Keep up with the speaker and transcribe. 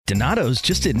Donato's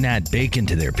just didn't add bacon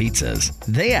to their pizzas.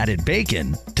 They added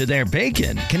bacon to their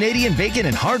bacon. Canadian bacon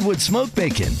and hardwood smoked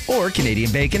bacon, or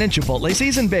Canadian bacon and Chipotle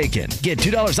seasoned bacon. Get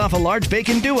 $2 off a large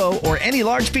bacon duo or any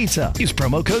large pizza. Use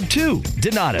promo code 2.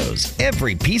 Donato's.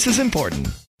 Every piece is important.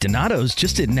 Donato's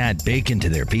just didn't add bacon to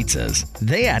their pizzas.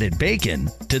 They added bacon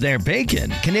to their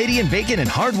bacon. Canadian bacon and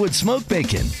hardwood smoked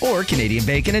bacon, or Canadian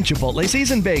bacon and Chipotle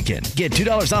seasoned bacon. Get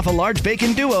 $2 off a large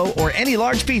bacon duo or any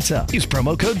large pizza. Use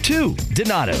promo code 2.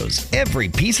 Donato's. Every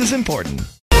piece is important.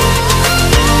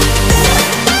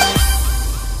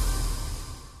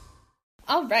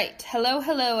 All right.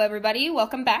 Hello, everybody.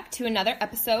 Welcome back to another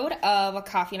episode of a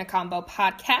Coffee and a Combo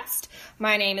podcast.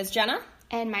 My name is Jenna.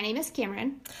 And my name is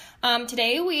Cameron.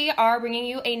 Today we are bringing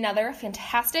you another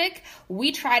fantastic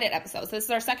We Tried It episode. So this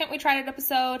is our second We Tried It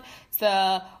episode. It's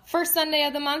the first Sunday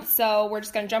of the month, so we're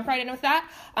just going to jump right in with that.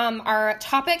 Our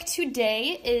topic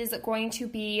today is going to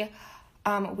be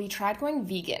we tried going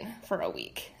vegan for a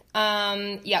week.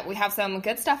 Yeah, we have some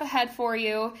good stuff ahead for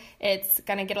you. It's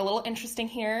going to get a little interesting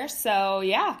here, so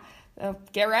yeah.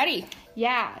 Get ready.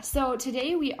 Yeah, so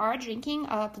today we are drinking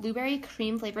a blueberry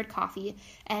cream flavored coffee,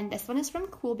 and this one is from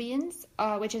Cool Beans,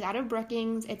 which is out of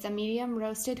Brookings. It's a medium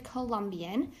roasted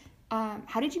Colombian.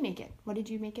 How did you make it? What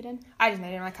did you make it in? I just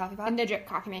made it in my coffee pot. In the drip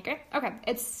coffee maker. Okay,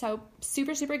 it's so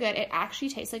super good. It actually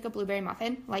tastes like a blueberry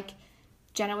muffin. Like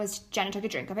Jenna took a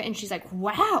drink of it, and she's like,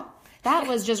 "Wow, that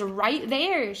was just right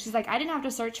there." She's like, "I didn't have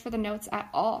to search for the notes at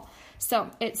all."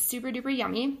 So it's super duper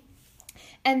yummy.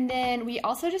 And then we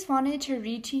also just wanted to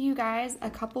read to you guys a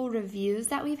couple reviews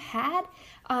that we've had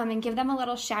and give them a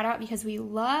little shout out because we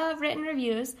love written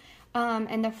reviews.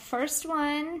 And the first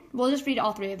one, we'll just read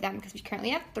all three of them because we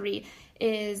currently have three,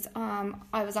 is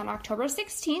I was on October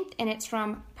 16th, and it's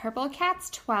from Purple Cats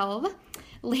 12,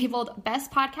 labeled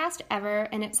Best Podcast Ever,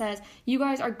 and it says, "You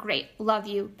guys are great. Love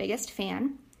you. Biggest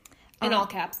fan." In all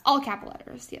caps. All capital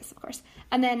letters, yes, of course.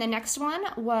 And then the next one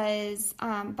was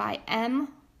by M.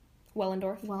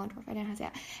 Wellendorf, I don't know how to say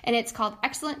that. And it's called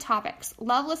Excellent Topics.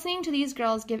 Love listening to these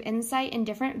girls give insight and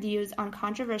different views on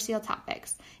controversial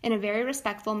topics in a very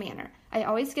respectful manner. I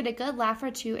always get a good laugh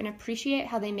or two and appreciate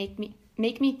how they make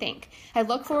me think. I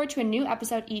look forward to a new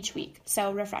episode each week.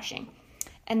 So refreshing.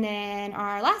 And then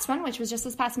our last one, which was just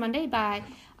this past Monday by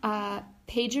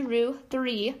Pageroo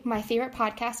 3, My Favorite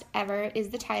Podcast Ever is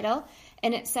the title.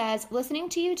 And it says, listening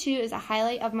to you two is a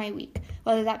highlight of my week,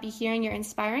 whether that be hearing your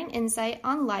inspiring insight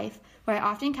on life, where I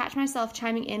often catch myself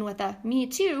chiming in with a me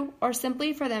too, or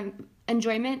simply for the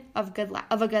enjoyment of a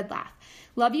good laugh.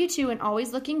 Love you too, and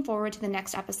always looking forward to the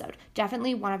next episode.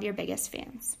 Definitely one of your biggest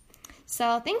fans.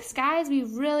 So thanks, guys. We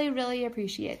really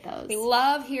appreciate those. We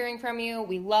love hearing from you.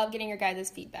 We love getting your guys'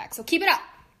 feedback. So keep it up.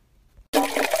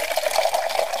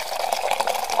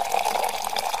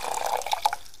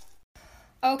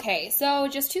 Okay, so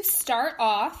just to start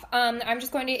off, I'm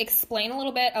just going to explain a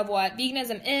little bit of what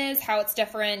veganism is, how it's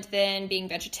different than being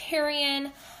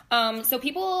vegetarian. So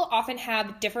people often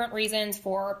have different reasons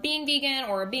for being vegan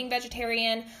or being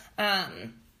vegetarian.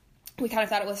 We kind of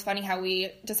thought it was funny how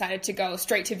we decided to go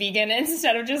straight to vegan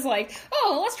instead of just like,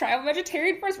 oh, let's try a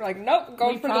vegetarian first. We're like, nope,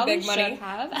 going for the big money.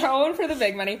 Going for the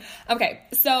big money. Okay,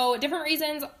 so different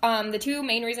reasons. The two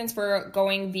main reasons for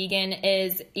going vegan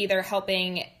is either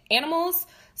helping animals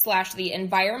 / the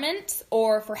environment,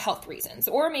 or for health reasons,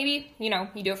 or maybe, you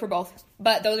do it for both,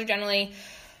 but those are generally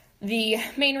the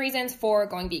main reasons for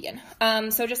going vegan.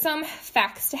 So just some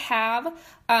facts to have.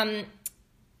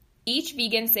 Each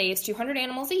vegan saves 200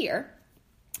 animals a year,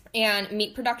 and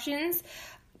meat productions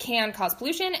can cause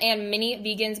pollution, and many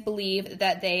vegans believe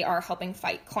that they are helping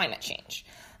fight climate change.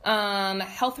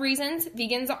 Health reasons,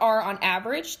 vegans are on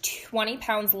average 20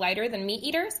 pounds lighter than meat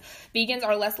eaters. Vegans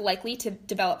are less likely to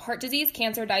develop heart disease,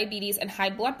 cancer, diabetes, and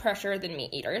high blood pressure than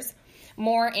meat eaters.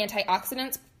 More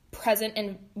antioxidants present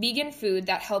in vegan food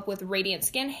that help with radiant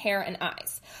skin, hair, and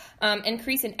eyes.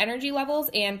 Increase in energy levels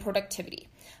and productivity.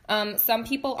 Some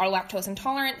people are lactose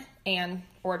intolerant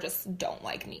or just don't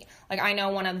like meat. Like I know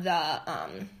one of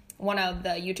the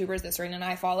YouTubers that Serena and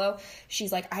I follow,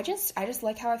 she's like, I just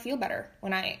like how I feel better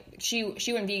when she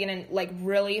went vegan, and like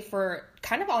really for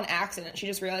kind of on accident, she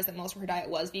just realized that most of her diet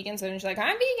was vegan. So then she's like,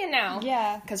 I'm vegan now.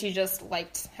 Yeah. Because she just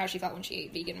liked how she felt when she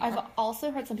ate vegan more. I've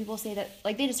also heard some people say that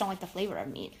like they just don't like the flavor of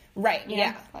meat. Right.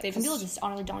 Yeah. Like, some people just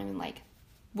honestly don't even like,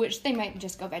 which they might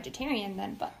just go vegetarian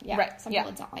then, but yeah. Right. Some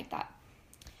people don't like that.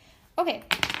 Okay,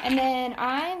 and then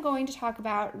I'm going to talk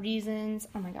about reasons.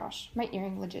 Oh my gosh, my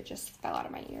earring legit just fell out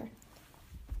of my ear.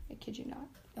 I kid you not.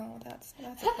 Oh, that's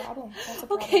a problem. That's a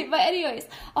problem. Okay, but anyways,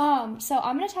 so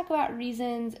I'm going to talk about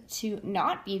reasons to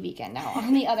not be vegan now,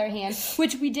 on the other hand,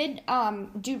 which we did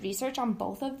do research on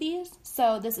both of these,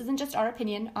 so this isn't just our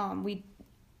opinion. We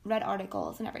read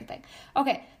articles and everything.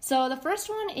 Okay, so the first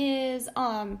one is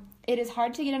it is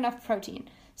hard to get enough protein.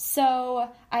 So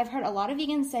I've heard a lot of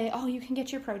vegans say, oh, you can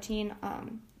get your protein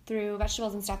through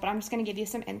vegetables and stuff, but I'm just going to give you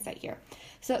some insight here.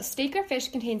 So steak or fish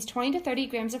contains 20 to 30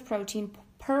 grams of protein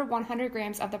per 100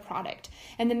 grams of the product.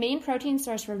 And the main protein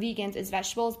source for vegans is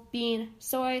vegetables, bean,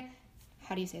 soy,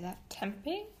 how do you say that?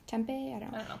 Tempeh? I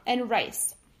don't know. And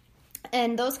rice.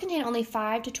 And those contain only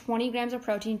 5 to 20 grams of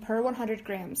protein per 100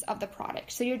 grams of the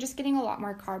product. So you're just getting a lot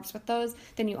more carbs with those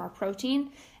than you are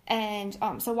protein. And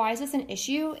so why is this an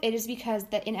issue? It is because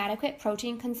the inadequate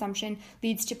protein consumption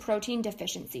leads to protein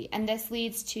deficiency. And this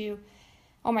leads to,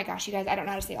 oh my gosh, you guys, I don't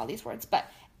know how to say all these words, but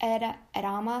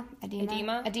edema,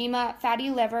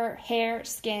 fatty liver, hair,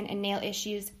 skin, and nail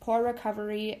issues, poor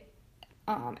recovery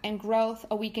and growth,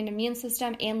 a weakened immune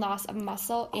system, and loss of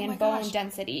muscle and bone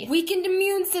density. Weakened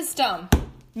immune system.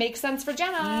 Makes sense for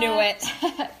Jenna. Knew it.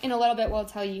 In a little bit, we'll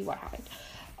tell you what happened.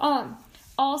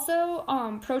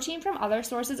 Also, protein from other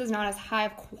sources is not as high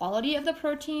of quality of the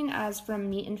protein as from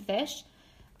meat and fish.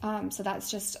 So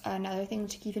that's just another thing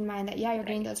to keep in mind, that, yeah, you're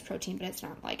getting those protein, but it's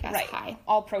not like as high.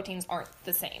 All proteins aren't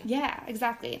the same. Yeah,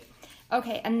 exactly.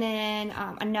 Okay, and then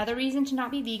another reason to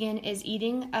not be vegan is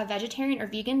eating a vegetarian or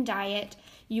vegan diet.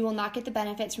 You will not get the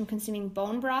benefits from consuming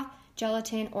bone broth,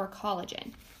 gelatin, or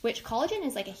collagen, which collagen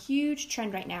is like a huge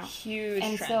trend right now.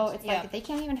 And so it's like they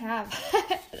can't even have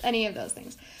any of those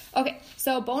things. Okay,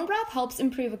 so bone broth helps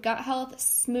improve gut health,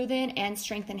 smoothen and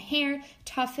strengthen hair,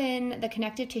 toughen the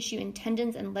connective tissue in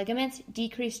tendons and ligaments,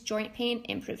 decrease joint pain,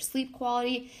 improve sleep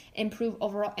quality, improve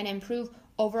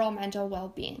overall mental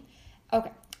well-being.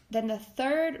 Okay, then the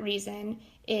third reason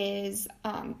is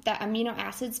that amino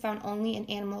acids found only in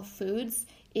animal foods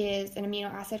is an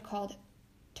amino acid called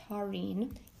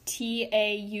taurine.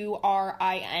 Taurine,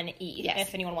 yes.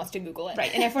 If anyone wants to Google it.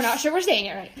 Right, and if we're not sure, we're saying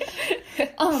it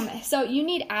right. So you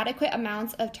need adequate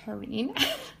amounts of taurine,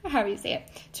 how do you say it,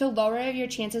 to lower your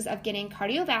chances of getting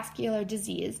cardiovascular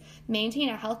disease, maintain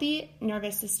a healthy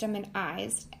nervous system and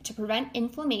eyes, to prevent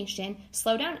inflammation,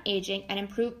 slow down aging, and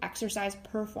improve exercise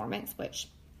performance, which,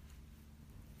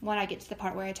 when I get to the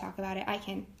part where I talk about it, I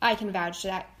can vouch to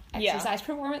that exercise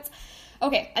performance.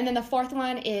 Okay, and then the fourth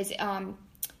one is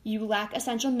you lack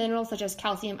essential minerals such as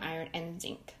calcium, iron, and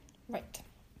zinc. Right.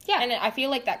 Yeah. And I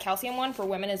feel like that calcium one for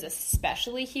women is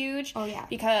especially huge. Oh, yeah.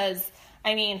 Because,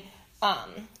 I mean,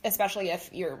 especially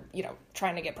if you're,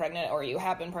 trying to get pregnant, or you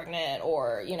have been pregnant,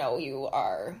 or, you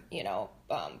are,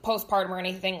 postpartum or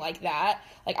anything like that.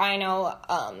 Like, I know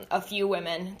a few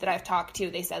women that I've talked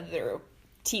to, they said their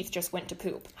teeth just went to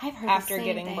poop after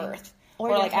giving birth.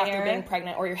 Or like hair. After being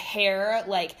pregnant, or your hair,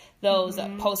 like those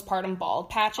postpartum bald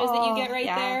patches that you get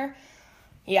there.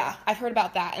 Yeah, I've heard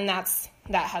about that, and that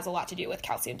has a lot to do with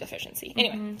calcium deficiency.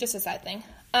 Anyway, just a side thing.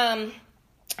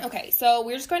 Okay, so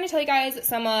we're just going to tell you guys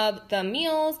some of the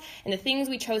meals and the things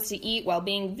we chose to eat while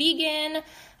being vegan.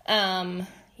 And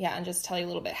just tell you a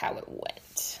little bit how it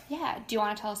went. Yeah, do you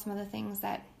want to tell us some of the things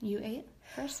that you ate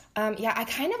first? I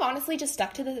kind of honestly just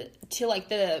stuck to the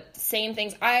same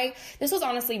things. This was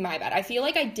honestly my bad. I feel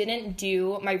like I didn't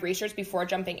do my research before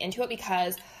jumping into it,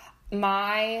 because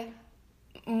most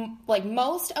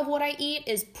of what I eat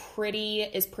is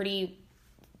pretty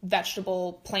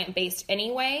vegetable, plant-based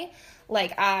anyway.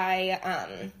 Like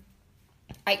I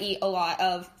eat a lot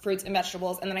of fruits and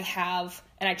vegetables, and then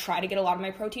I try to get a lot of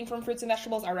my protein from fruits and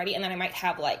vegetables already, and then I might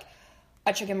have like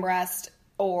a chicken breast,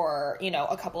 or,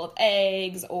 a couple of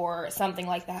eggs or something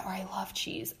like that. Or I love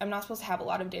cheese. I'm not supposed to have a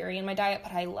lot of dairy in my diet,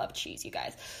 but I love cheese, you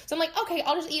guys. So I'm like, okay,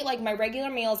 I'll just eat like my regular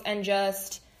meals and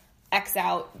just X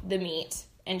out the meat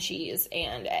and cheese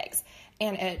and eggs.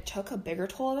 And it took a bigger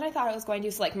toll than I thought it was going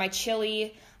to. So like my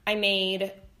chili, I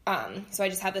made, so I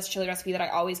just have this chili recipe that I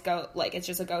always go, like it's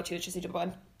just a go-to. It's just you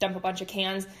dump a bunch of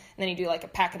cans, and then you do like a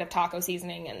packet of taco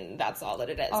seasoning, and that's all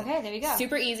that it is. Okay, there you go.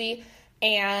 Super easy.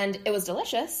 And it was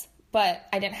delicious. But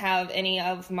I didn't have any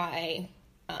of my,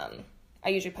 I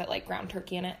usually put like ground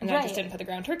turkey in it, and I just didn't put the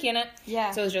ground turkey in it.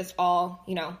 Yeah. So it was just all,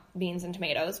 beans and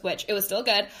tomatoes, which it was still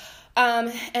good.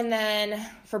 And then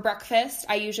for breakfast,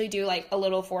 I usually do like a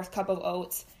little 4th cup of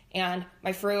oats and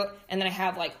my fruit, and then I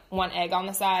have like 1 egg on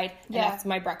the side. And that's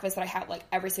my breakfast that I have like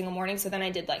every single morning. So then I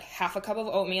did like half a cup of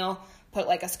oatmeal, put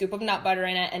like a scoop of nut butter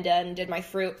in it, and then did my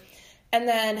fruit. And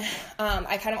then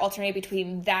I kind of alternate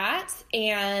between that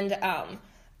and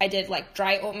I did like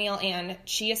dry oatmeal and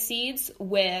chia seeds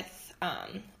with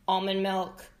almond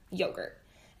milk yogurt.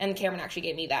 And Cameron actually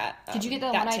gave me that. Did you get the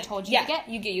one I told you to get?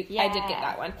 I did get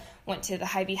that one. Went to the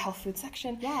Hy-Vee health food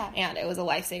section. Yeah. And it was a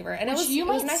lifesaver. And it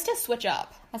was nice to switch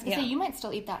up. I was going to say, you might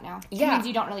still eat that now. Yeah. It means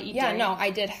you don't really eat dairy. No, I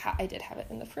did have it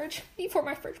in the fridge before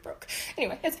my fridge broke.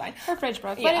 Anyway, it's fine. Her fridge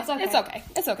broke, but it's okay.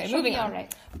 It's okay. She'll Moving be on. all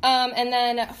right. And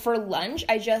then for lunch,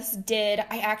 I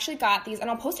actually got these, and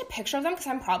I'll post a picture of them because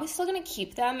I'm probably still going to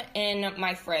keep them in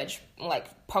my fridge, like,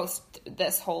 post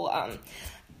this whole,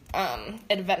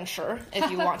 adventure,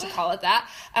 if you want to call it that.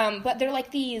 But they're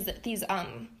like these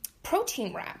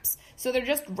protein wraps. So they're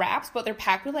just wraps, but they're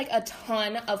packed with like a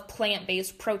ton of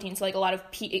plant-based protein. So like a lot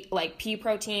of pea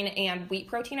protein and wheat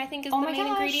protein, I think, is the main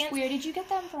ingredient. Where did you get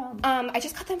them from? I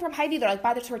just got them from Hy-Vee. They're like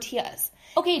by the tortillas.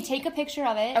 Okay, take a picture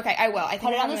of it. Okay, I will. I think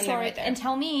put it I on have the them in there story right there. and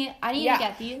tell me. I need to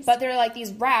get these. But they're like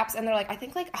these wraps, and they're like I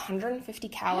think like 150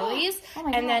 calories, oh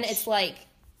my and then gosh. it's like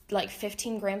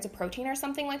 15 grams of protein or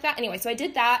something like that. Anyway, so I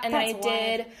did that, and then I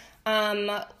did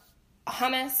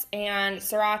hummus and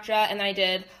sriracha, and then I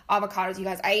did avocados. You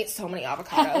guys, I ate so many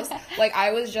avocados. Like,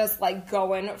 I was just, like,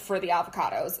 going for the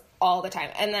avocados all the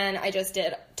time. And then I just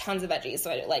did tons of veggies.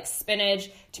 So I did, like, spinach,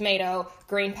 tomato,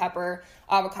 green pepper,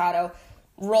 avocado,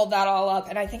 rolled that all up,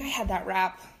 and I think I had that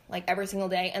wrap, like, every single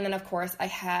day. And then, of course, I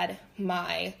had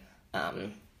my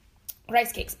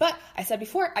rice cakes. But I said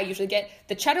before, I usually get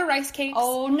the cheddar rice cakes.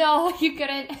 Oh, no, you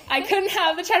couldn't. I couldn't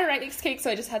have the cheddar rice cakes, so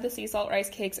I just had the sea salt rice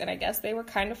cakes, and I guess they were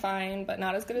kind of fine, but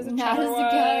not as good as the cheddar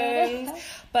ones.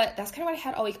 But that's kind of what I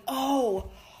had all week.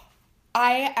 Oh,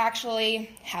 I actually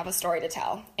have a story to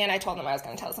tell, and I told them I was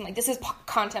going to tell this. I'm like, this is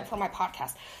content for my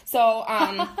podcast. So,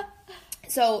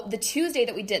 so the Tuesday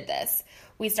that we did this,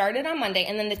 we started on Monday,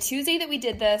 and then the Tuesday that we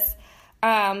did this,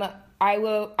 I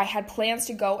had plans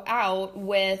to go out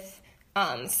with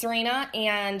Serena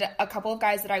and a couple of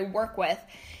guys that I work with,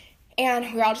 and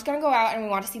we were all just gonna go out and we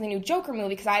want to see the new Joker movie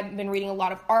because I've been reading a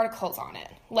lot of articles on it,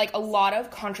 like a lot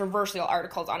of controversial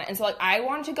articles on it, and so like I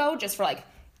wanted to go just for like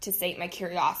to sate my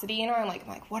curiosity, you know. I'm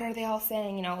like, what are they all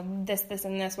saying, you know, this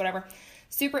and this, whatever.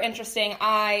 Super interesting.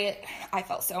 I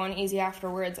felt so uneasy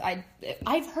afterwards.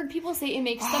 I've heard people say it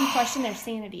makes them question their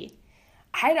sanity.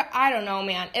 I don't know,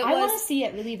 man. I want to see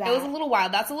it really bad. It was a little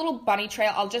wild. That's a little bunny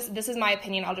trail. This is my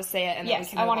opinion. I'll just say it, and then we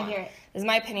can move on. I want to hear it. This is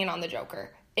my opinion on the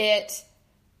Joker. It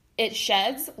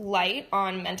sheds light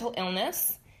on mental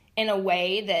illness in a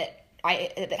way that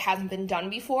hasn't been done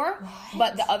before. What?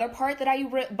 But the other part that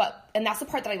and that's the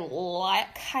part that I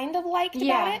kind of liked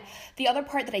about it. The other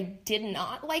part that I did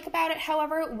not like about it,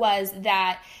 however, was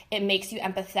that it makes you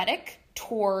empathetic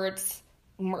towards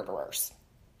murderers.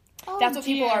 Oh, that's what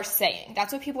people are saying.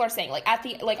 Like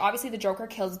obviously the Joker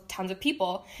kills tons of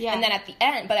people, and then at the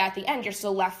end you're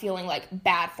still left feeling like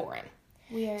bad for him.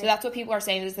 Weird. So that's what people are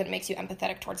saying, is that it makes you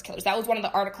empathetic towards killers. That was one of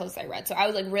the articles I read. So I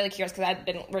was like really curious because I've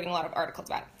been reading a lot of articles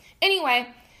about it. Anyway,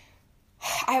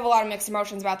 I have a lot of mixed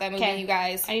emotions about that movie, you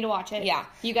guys. I need to watch it. Yeah.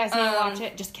 You guys need to watch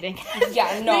it. Just kidding.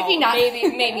 Yeah, no. Maybe not.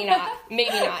 Maybe not.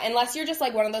 Maybe not. Unless you're just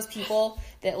like one of those people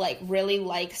that like really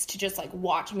likes to just like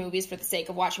watch movies for the sake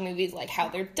of watching movies, like how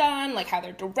they're done, like how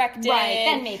they're directed. Right,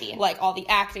 then maybe. Like all the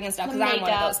acting and stuff, because I'm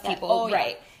one of those people.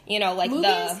 Right. You know, like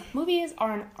movies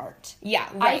are an art. Yeah,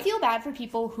 right. I feel bad for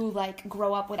people who like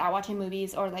grow up without watching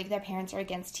movies, or like their parents are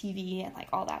against TV and like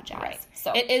all that jazz. Right.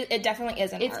 So it definitely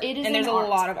is an art. It is, and there's a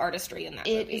lot of artistry in that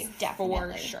movie. It is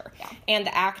definitely for sure. Yeah. And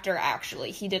the actor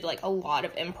actually, he did like a lot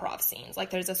of improv scenes.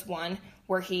 Like there's this one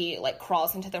where he like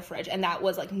crawls into the fridge, and that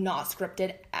was like not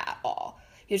scripted at all.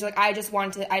 He was like, I just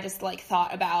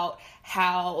thought about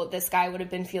how this guy would have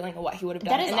been feeling and what he would have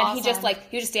done. That is then awesome. he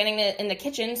was just standing in the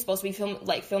kitchen, supposed to be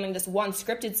filming this one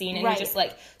scripted scene, and he just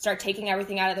like started taking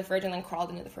everything out of the fridge and then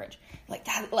crawled into the fridge. Like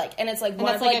that, like, and it's like one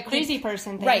that's of like a crazy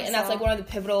person thing. Right, and that's like one of the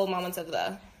pivotal moments of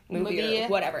the movie or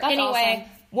whatever. That's anyway,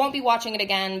 awesome. Won't be watching it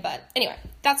again, but anyway,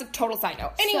 that's a total side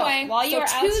note. Anyway, while you were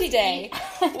out Tuesday,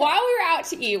 to eat. while we were out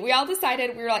to eat, we all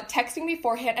decided, we were like texting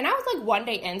beforehand, and I was like one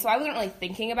day in, so I wasn't really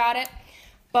thinking about it.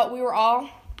 But we were all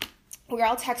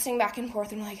texting back and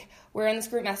forth, and we're in this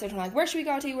group message, and we're like, where should we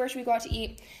go to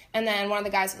eat? And then one of the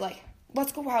guys was like,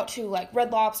 let's go out to like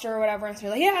Red Lobster or whatever. And so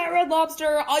we're like, yeah, Red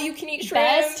Lobster, all you can eat shrimp.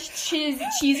 Best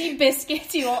cheesy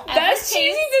biscuits you will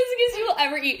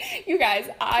ever eat. You guys,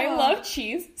 I love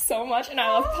cheese so much, and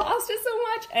I love pasta so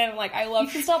much, and like I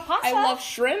love pasta. I love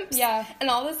shrimps, and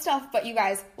all this stuff. But you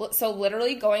guys, so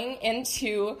literally going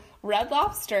into Red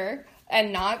Lobster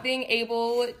and not being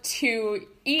able to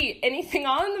eat anything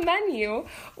on the menu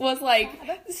was like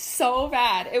so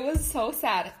bad. It was so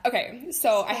sad. Okay,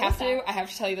 so I have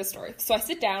to tell you the story. So I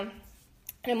sit down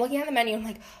And I'm looking at the menu, and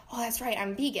I'm like, oh, that's right,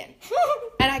 I'm vegan.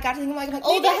 And I got to thinking, I'm like,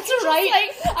 oh, that's right.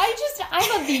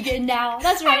 I'm a vegan now.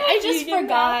 That's right. I just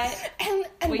forgot.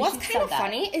 And what's kind of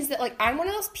funny is that, like, I'm one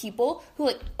of those people who,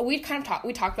 like, we talked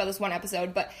about this one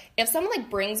episode, but if someone, like,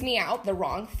 brings me out the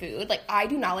wrong food, like, I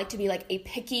do not like to be, like, a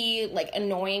picky, like,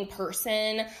 annoying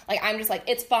person. Like, I'm just like,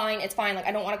 it's fine. Like,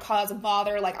 I don't want to cause a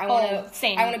bother. Like, I want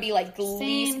to be, like, the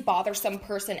least bothersome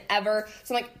person ever.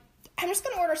 So I'm like, I'm just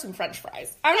going to order some French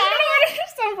fries.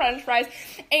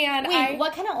 And wait,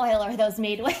 what kind of oil are those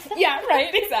made with? Yeah,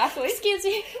 right, exactly. Excuse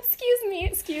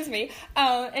me.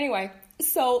 Anyway,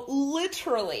 so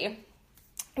literally,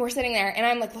 we're sitting there, and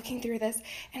I'm, like, looking through this,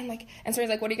 and I'm like, and so he's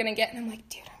like, what are you going to get? And I'm like,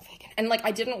 dude, I'm vegan. And, like,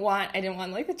 I didn't want,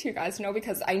 like, the two guys to know,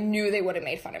 because I knew they would have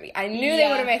made fun of me. They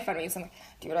would have made fun of me. So I'm like,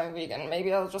 dude, I'm vegan.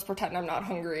 Maybe I'll just pretend I'm not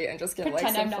hungry and just get, like,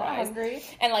 some fries. Hungry.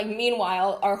 And, like,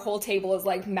 meanwhile, our whole table is,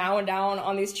 like, mowing down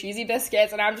on these cheesy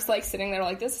biscuits, and I'm just, like, sitting there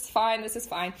like, this is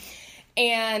fine.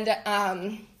 And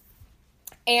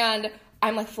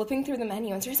I'm, like, flipping through the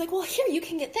menu, and so he's like, well, here, you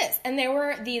can get this. And there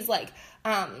were these, like,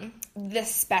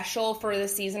 this special for the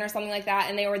season or something like that,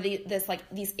 and they were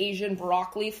these Asian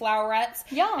broccoli flowerets.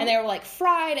 Yeah. And they were, like,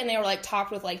 fried, and they were, like, topped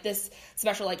with, like, this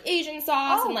special, like, Asian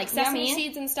sauce and, like, sesame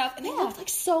seeds and stuff, and they looked, like,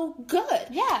 so good.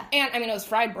 Yeah. And, I mean, it was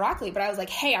fried broccoli, but I was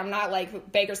like, hey, I'm not,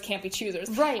 like, beggars can't be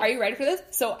choosers. Right. Are you ready for this?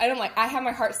 So, and I'm like, I have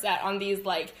my heart set on these,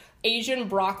 like, Asian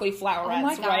broccoli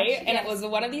flowerets, right? Yes. And it was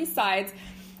one of these sides,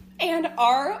 and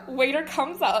our waiter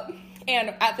comes up,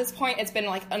 and at this point, it's been,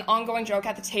 like, an ongoing joke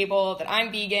at the table that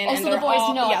I'm vegan. Oh, and so the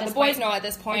boys know. Yeah, the boys know at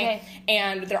this point. Okay.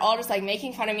 And they're all just, like,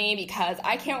 making fun of me because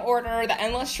I can't order the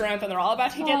endless shrimp, and they're all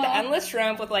about to get the endless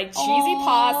shrimp with, like, cheesy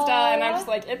pasta. And I'm just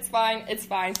like, it's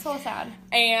fine. So sad.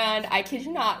 And I kid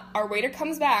you not, our waiter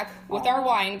comes back with our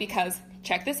wine because...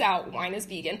 check this out, wine is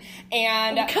vegan.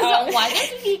 And because wine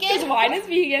is vegan. Because wine is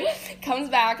vegan. Comes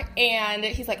back and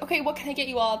he's like, okay, what can I get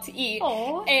you all to eat?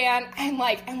 Aww. And I'm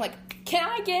like, can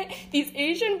I get these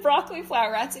Asian broccoli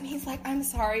flowerets? And he's like, I'm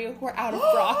sorry, we're out of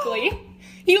broccoli.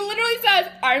 He literally says,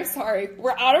 I'm sorry,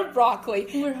 we're out of broccoli.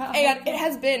 And it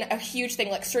has been a huge thing.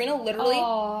 Like, Serena literally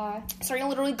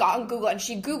got on Google, and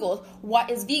she Googled what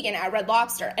is vegan at Red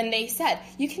Lobster. And they said,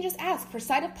 you can just ask for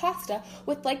side of pasta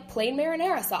with, like, plain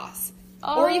marinara sauce.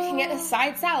 Or you can get a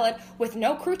side salad with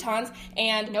no croutons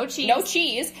and no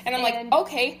cheese. And I'm like,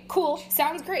 okay, cool,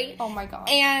 sounds great. Oh my god.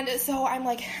 And so I'm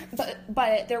like,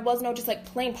 but there was no just, like,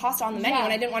 plain pasta on the menu,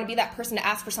 and I didn't want to be that person to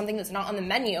ask for something that's not on the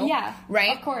menu. Yeah.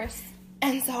 Right? Of course.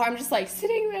 And so I'm just, like,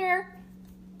 sitting there,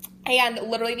 and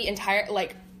literally the entire,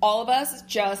 like, all of us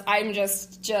I'm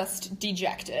just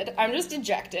dejected. I'm just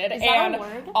dejected. Is that a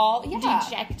word?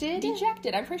 Dejected?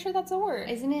 Dejected. I'm pretty sure that's a word.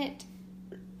 Isn't it?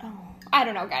 I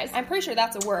don't know, guys. I'm pretty sure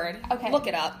that's a word. Okay. Look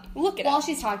it up. While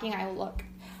she's talking, I will look.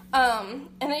 And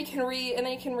then you can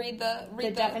read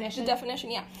the definition. The definition,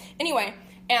 yeah. Anyway,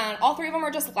 and all three of them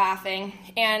are just laughing,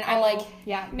 and I'm like,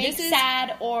 yeah, make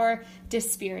sad or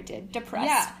dispirited, depressed.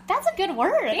 Yeah. That's a good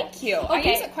word. Thank you. Okay.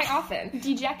 I use it quite often.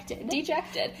 Dejected.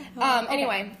 Okay.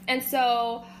 Anyway, and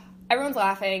so everyone's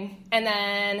laughing, and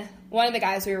then one of the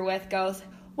guys we were with goes,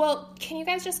 well, can you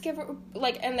guys just give her,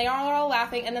 like, and they are all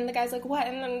laughing, and then the guy's like, what?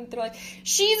 And then they're like,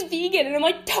 she's vegan, and I'm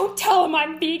like, don't tell him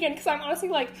I'm vegan, because I'm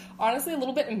honestly a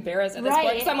little bit embarrassed at this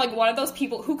point, because I'm, like, one of those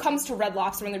people who comes to Red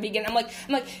Lobster when they're vegan. I'm like,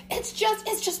 it's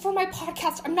just for my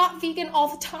podcast. I'm not vegan all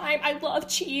the time. I love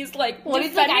cheese. Like, what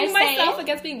defending myself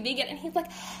against being vegan. And he's like,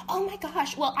 oh my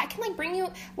gosh, well, I can, like, bring you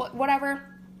whatever.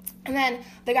 And then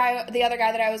the other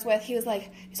guy that I was with, he's like,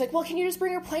 well, can you just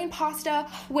bring your plain pasta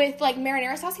with, like,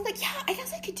 marinara sauce? He's like, yeah, I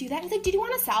guess I could do that. He's like, did you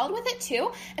want a salad with it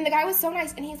too? And the guy was so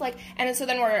nice, and he's like, and so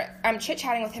then I'm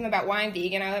chit-chatting with him about why I'm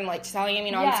vegan. I'm, like, telling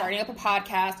him, I'm starting up a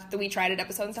podcast, the We Tried It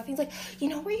episode and stuff. He's like, you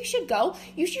know where you should go?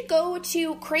 You should go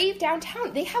to Crave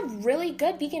downtown. They have really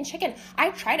good vegan chicken.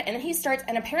 I've tried it. And then he starts,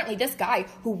 and apparently this guy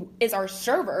who is our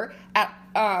server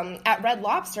at Red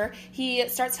Lobster, he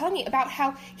starts telling me about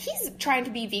how he's trying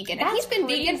to be vegan. And he's been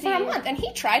vegan for a month, and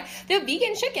he tried the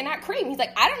vegan chicken at Crave. He's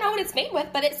like, I don't know what it's made with,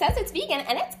 but it says it's vegan,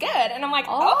 and it's good. And I'm like,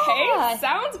 okay,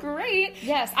 sounds great.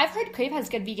 Yes, I've heard Crave has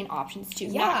good vegan options, too.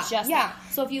 Not just that.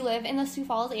 So if you live in the Sioux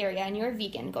Falls area and you're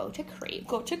vegan, go to Crave.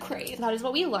 That is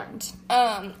what we learned.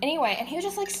 Anyway, and he was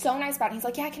just, like, so nice about it. He's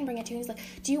like, yeah, I can bring it to you. He's like,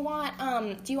 do you want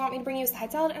me to bring you a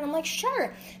side salad? And I'm like,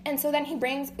 sure. And so then he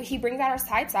brings out our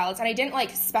side salads, and I didn't, like,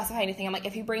 specify anything. I'm like,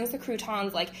 if he brings the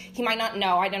croutons, like, he might not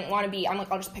know. I didn't want to be, I'm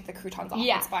like, I'll just pick the croutons off.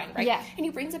 Yeah. It's fine, right? Yeah. And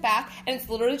he brings it back, and it's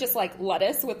literally just, like,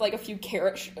 lettuce with, like, a few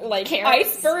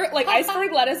iceberg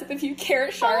lettuce with a few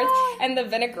carrot shards and the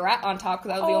vinaigrette on top,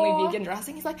 because that was the only vegan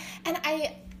dressing. He's like, and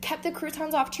kept the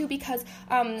croutons off too because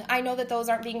I know that those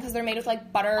aren't vegan because they're made with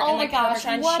like butter Oh and my like gosh,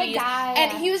 Parmesan what a cheese. guy.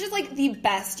 And he was just like the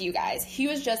best, you guys. He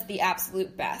was just the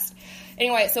absolute best.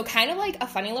 Anyway, so kind of like a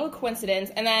funny little coincidence,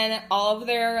 and then all of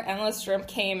their endless shrimp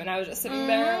came, and I was just sitting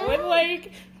there with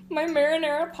like my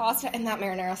marinara pasta, and that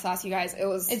marinara sauce, you guys,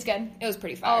 it's good. It was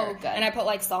pretty fire. Oh, good. And I put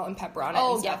like salt and pepper on it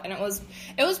and stuff, and it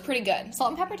was pretty good. Salt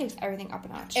and pepper takes everything up a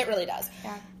notch. It really does.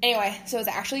 Yeah. Anyway, so it was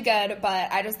actually good,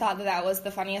 but I just thought that was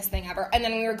the funniest thing ever. And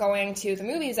then we were going to the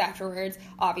movies afterwards,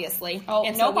 obviously. Oh,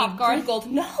 and no so popcorn.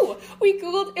 We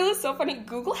Googled, it was so funny.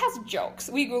 Google has jokes.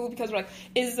 We Googled because we're like,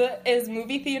 is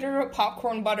movie theater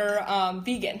popcorn butter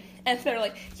vegan? And they're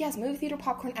like, yes, movie theater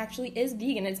popcorn actually is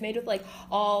vegan. It's made with like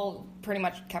all pretty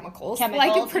much chemicals.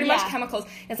 Like pretty much chemicals.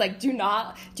 It's like, do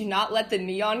not let the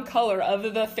neon color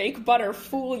of the fake butter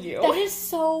fool you. That is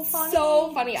so funny.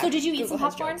 So funny. So did you eat some Google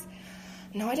has popcorn? jokes.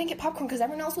 No, I didn't get popcorn because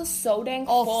everyone else was so dang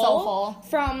so full, full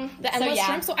from the endless yeah.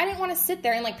 shrimp. So I didn't want to sit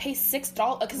there and like pay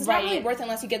 $6 because it's not really worth it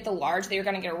unless you get the large that you're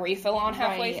going to get a refill on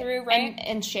halfway through, right?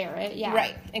 And share it, yeah.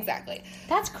 Right, exactly.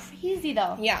 That's crazy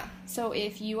though. Yeah. So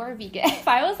if you are vegan, if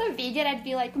I was a vegan, I'd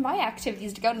be like, my activity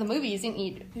is to go to the movies and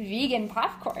eat vegan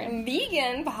popcorn.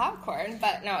 Vegan popcorn,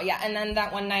 but no, yeah. And then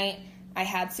that one night, I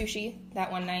had sushi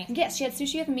that one night. Yes, she had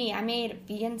sushi with me. I made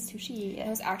vegan sushi. It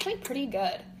was actually pretty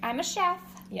good. I'm a chef.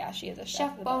 Yeah, she is a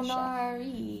chef. Chef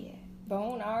Bonari.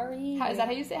 Bonari. Is that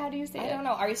how you say it? How do you say it? I don't know.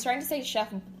 Are you trying to say Chef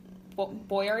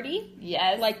Boyardee?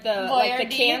 Yes. Like the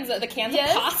cans of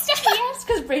pasta? Yes,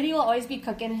 because Brady will always be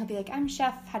cooking and he'll be like, I'm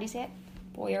chef. How do you say it?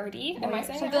 Boyardee? Am I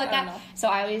saying something it? like that? So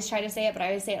I always try to say it, but I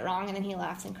always say it wrong, and then he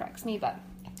laughs and corrects me, but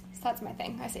that's my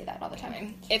thing. I say that all the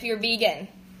time. If you're vegan,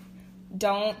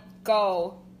 don't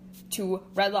go to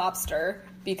Red Lobster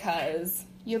because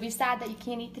you'll be sad that you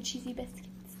can't eat the cheesy biscuits.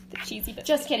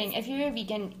 Just kidding. If you're a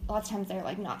vegan, lots of times they're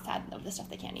like not sad of the stuff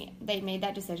they can't eat. They made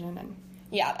that decision, and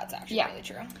yeah, that's actually really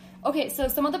true. Okay, so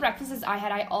some of the breakfasts I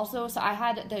had, I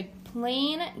had the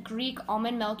plain Greek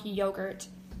almond milk yogurt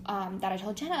that I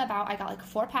told Jenna about. I got like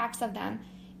 4 packs of them,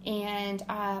 and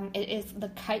it is the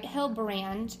Kite Hill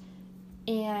brand,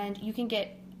 and you can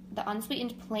get the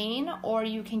unsweetened plain, or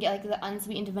you can get like the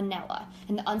unsweetened vanilla,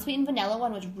 and the unsweetened vanilla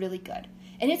one was really good,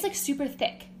 and it's like super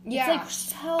thick. Yeah,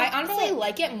 it's like so I honestly thick.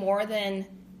 like it more than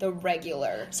the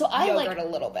regular yogurt a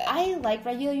little bit. I like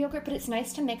regular yogurt, but it's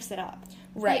nice to mix it up.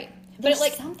 Right. But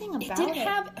like something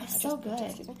about it's so good.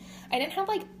 I didn't have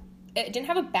it didn't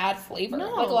have a bad flavor.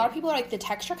 No. Like a lot of people are like, the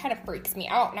texture kind of freaks me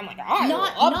out, and I'm like, I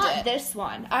loved it. This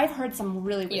one. I've heard some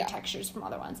really weird textures from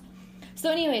other ones.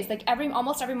 So anyways, like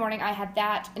almost every morning I had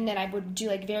that, and then I would do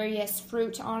like various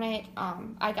fruit on it.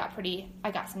 I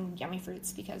got some yummy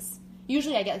fruits because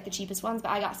usually I get like the cheapest ones, but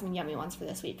I got some yummy ones for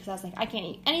this week because I was like, I can't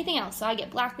eat anything else, so I get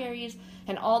blackberries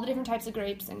and all the different types of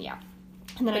grapes, and yeah.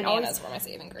 And then bananas were my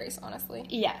saving grace, honestly.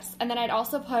 Yes, and then I'd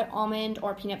also put almond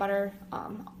or peanut butter,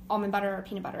 almond butter or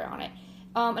peanut butter on it.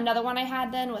 Another one I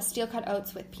had then was steel cut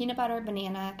oats with peanut butter,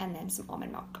 banana, and then some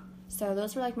almond milk. So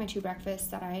those were like my 2 breakfasts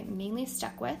that I mainly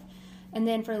stuck with. And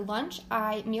then for lunch,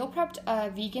 I meal prepped a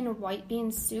vegan white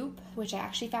bean soup, which I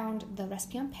actually found the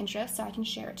recipe on Pinterest, so I can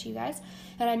share it to you guys.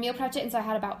 And I meal prepped it, and so I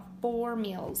had about 4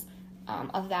 meals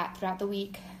of that throughout the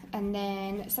week. And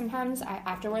then sometimes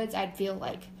afterwards, I'd feel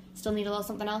like still need a little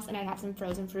something else, and I'd have some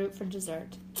frozen fruit for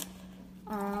dessert.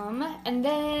 And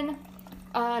then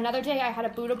another day, I had a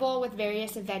Buddha bowl with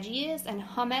various veggies and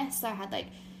hummus. So I had like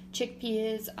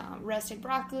chickpeas, roasted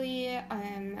broccoli,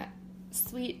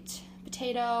 sweet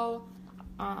potato,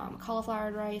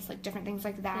 cauliflower rice, like different things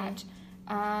like that.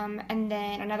 And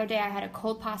then another day I had a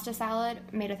cold pasta salad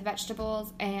made with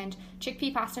vegetables and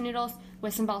chickpea pasta noodles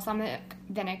with some balsamic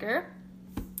vinegar.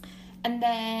 And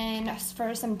then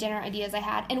for some dinner ideas I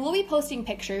had, and we'll be posting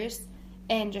pictures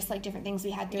and just like different things we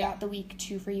had throughout the week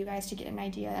too for you guys to get an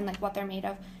idea and like what they're made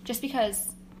of. Just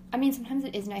because, I mean, sometimes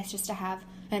it is nice just to have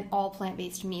an all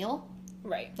plant-based meal.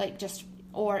 Right. Like just,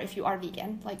 or if you are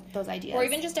vegan, like those ideas. Or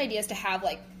even just ideas to have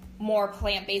like more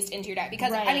plant-based into your diet.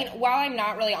 Because, I mean, while I'm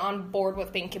not really on board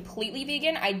with being completely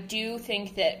vegan, I do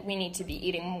think that we need to be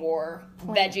eating more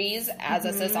veggies as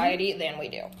a society than we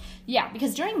do. Yeah,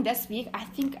 because during this week, I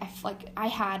think I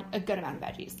had a good amount of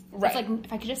veggies. Right. It's like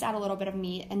if I could just add a little bit of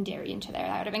meat and dairy into there,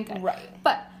 that would have been good. Right.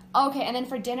 But, okay, and then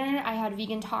for dinner, I had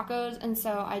vegan tacos, and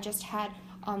so I just had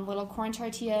little corn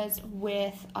tortillas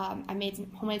with, I made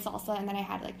some homemade salsa, and then I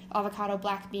had like avocado,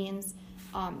 black beans,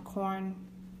 corn.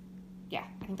 Yeah,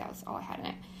 I think that was all I had in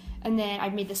it. And then I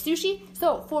made the sushi.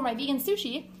 So for my vegan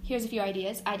sushi, here's a few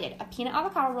ideas. I did a peanut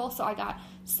avocado roll. So I got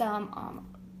some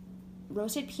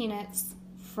roasted peanuts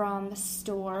from the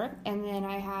store. And then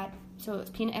I had so it was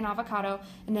peanut and avocado,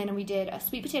 and then we did a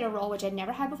sweet potato roll, which I'd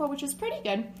never had before, which was pretty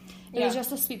good. It was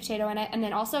just a sweet potato in it, and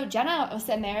then also Jenna was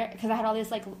sitting there, because I had all this,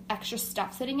 like, extra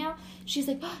stuff sitting out. She's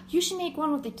like, oh, you should make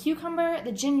one with the cucumber,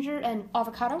 the ginger, and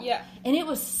avocado. Yeah. And it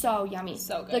was so yummy.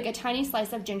 So good. Like, a tiny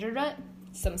slice of gingerbread.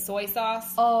 Some soy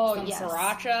sauce. Oh, some yes.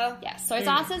 Sriracha. Yes, soy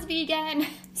sauce is vegan.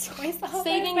 Soy sauce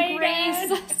Saving is grace.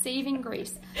 vegan. Saving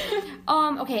grace.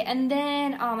 Okay, and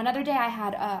then another day I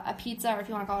had a pizza, or if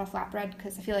you want to call it a flatbread,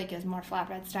 because I feel like it was more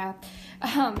flatbread style.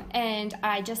 And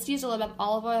I just used a little bit of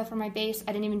olive oil for my base.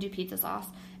 I didn't even do pizza sauce.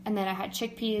 And then I had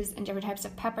chickpeas and different types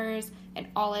of peppers and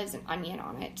olives and onion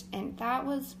on it. And it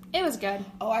was good.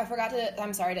 Oh,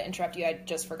 I'm sorry to interrupt you. I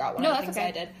just forgot one No, of the that's things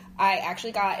okay. I did. I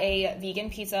actually got a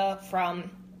vegan pizza from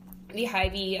the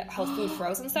Hy-Vee health food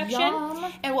frozen section.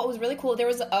 Yum. And what was really cool, there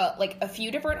was a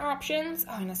few different options.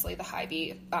 Honestly, the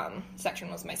Hy-Vee section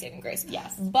was my saving grace.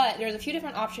 Yes. But there's a few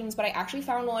different options, but I actually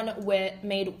found one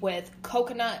made with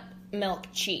coconut milk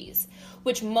cheese,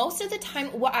 which most of the time,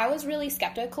 what I was really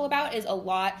skeptical about is a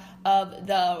lot of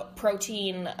the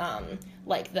protein,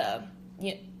 what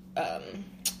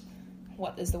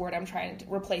is the word I'm trying to,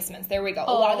 replacements. There we go.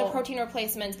 A lot of the protein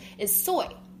replacements is soy.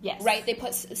 Yes. Right? They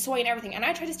put soy in everything. And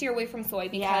I try to steer away from soy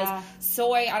because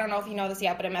soy, I don't know if you know this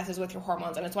yet, but it messes with your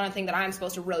hormones. And it's one of the things that I'm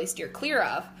supposed to really steer clear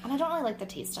of. And I don't really like the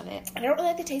taste of it. I don't really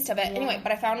like the taste of it. Anyway,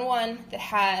 but I found one that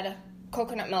had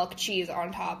coconut milk cheese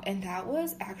on top, and that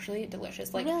was actually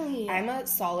delicious. Like, really? I'm a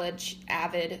solid,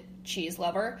 avid cheese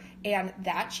lover, and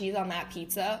that cheese on that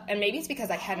pizza, and maybe it's because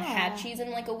I hadn't had cheese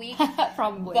in like a week.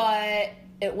 Probably. But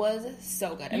it was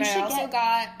so good. And I also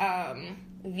get... got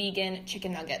vegan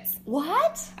chicken nuggets.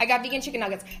 What? I got vegan chicken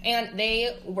nuggets, and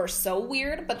they were so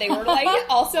weird, but they were like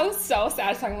also so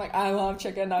satisfying. Like, I love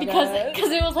chicken nuggets Because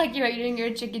it was like you're eating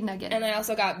your chicken nugget. And I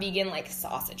also got vegan like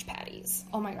sausage patties.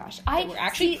 Oh my gosh, They were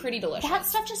actually pretty delicious. That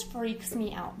stuff just freaks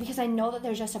me out because I know that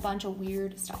there's just a bunch of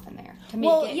weird stuff in there to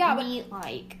make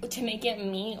meat-like. To make it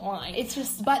meat-like. It's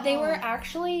just, but they were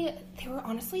honestly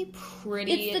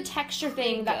pretty. It's the texture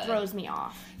thing that throws me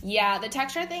off. Yeah, the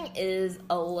texture thing is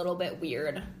a little bit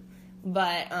weird,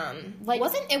 but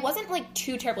it wasn't like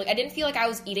too terrible. Like, I didn't feel like I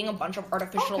was eating a bunch of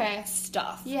artificial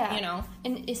stuff. Yeah, you know.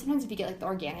 And sometimes if you get like the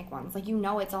organic ones, like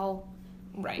it's all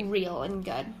real and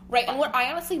good. Right, and what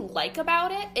I honestly like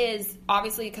about it is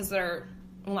obviously because they're.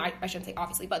 Well, I shouldn't say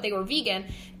obviously, but they were vegan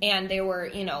and they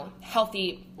were,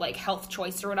 healthy, like health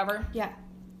choice or whatever. Yeah.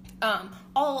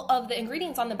 All of the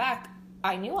ingredients on the back,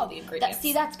 I knew all the ingredients.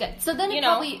 That's good. So then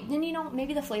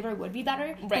maybe the flavor would be better.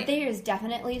 Right. But there is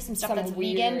definitely some stuff that's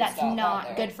vegan that's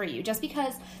not good for you. Just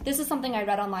because, this is something I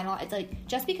read online a lot, it's like,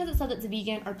 just because it says it's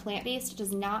vegan or plant-based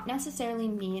does not necessarily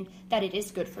mean that it is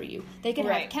good for you. They can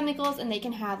have chemicals and they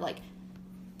can have like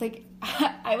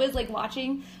I was like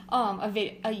watching a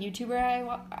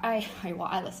YouTuber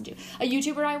I listen to, a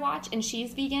YouTuber I watch, and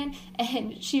she's vegan,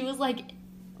 and she was like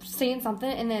saying something,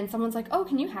 and then someone's like, oh,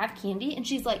 can you have candy? And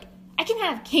she's like, I can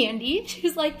have candy.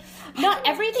 She's like, not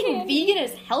everything vegan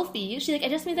is healthy. She's like,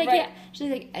 it just means I can't. She's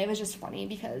like, it was just funny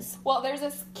because. Well, there's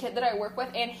this kid that I work with,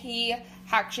 and he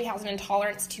actually has an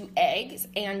intolerance to eggs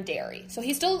and dairy. So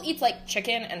he still eats like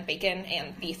chicken and bacon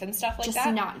and beef and stuff like just that.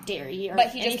 Just not dairy or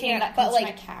but he just can't. That but comes like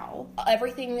from a cow.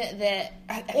 Everything that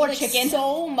or chicken.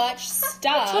 So much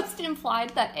stuff. I just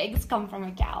implied that eggs come from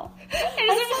a cow. I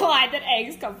just implied that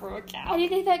eggs come from a cow. How do you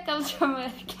think that comes from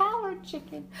a cow or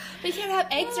chicken? They can't have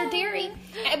eggs or dairy.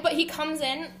 But he comes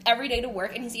in every day to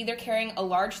work, and he's either carrying a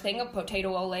large thing of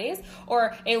potato olays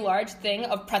or a large thing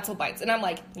of pretzel bites. And I'm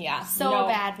like, yeah, so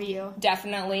bad for you.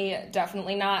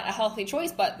 Definitely not a healthy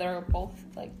choice, but they're both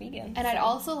like vegan. And I'd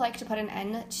also like to put an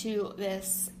end to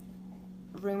this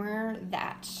rumor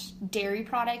that dairy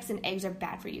products and eggs are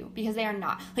bad for you, because they are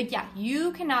not. Like, yeah,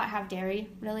 you cannot have dairy,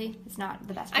 really. It's not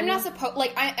the best for you.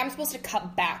 I'm supposed to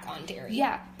cut back on dairy.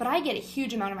 Yeah, but I get a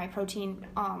huge amount of my protein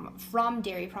from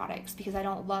dairy products because I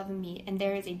don't love meat, and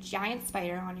there is a giant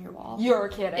spider on your wall. You're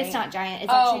kidding. It's not giant.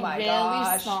 It's actually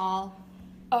really small.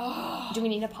 Oh, do we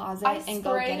need to pause it and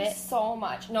go get it? So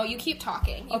much. No, you keep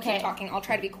talking. Keep talking. I'll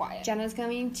try to be quiet. Jenna's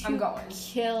going to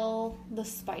kill the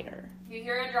spider. If you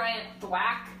hear a giant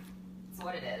thwack, that's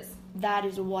what it is. That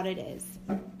is what it is.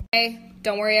 Okay,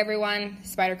 don't worry, everyone.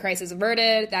 Spider crisis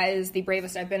averted. That is the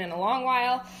bravest I've been in a long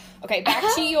while. Okay, back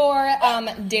to your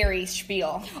dairy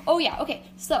spiel. Oh, yeah, okay.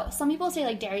 So, some people say,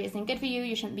 like, dairy isn't good for you.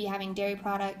 You shouldn't be having dairy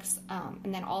products.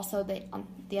 And then also, on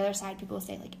the other side, people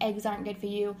say, like, eggs aren't good for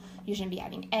you. You shouldn't be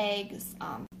having eggs.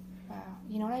 Wow.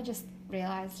 You know what I just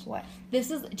realized? What? Do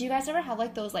you guys ever have,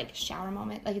 like, those, like, shower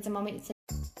moments? Like, it's a moment...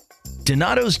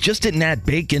 Donato's just didn't add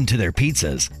bacon to their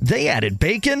pizzas. They added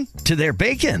bacon to their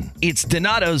bacon. It's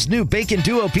Donato's new Bacon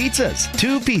Duo pizzas.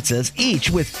 2 pizzas,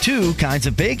 each with 2 kinds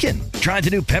of bacon. Try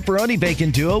the new Pepperoni Bacon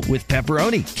Duo with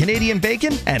pepperoni, Canadian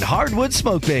bacon, and hardwood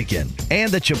smoked bacon.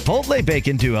 And the Chipotle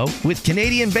Bacon Duo with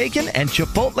Canadian bacon and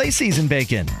Chipotle seasoned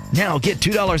bacon. Now get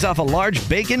 $2 off a large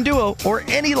Bacon Duo or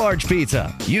any large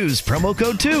pizza. Use promo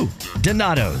code 2.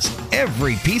 Donato's.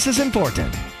 Every piece is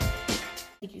important.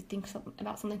 You think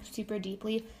about something super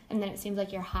deeply, and then it seems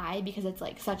like you're high because it's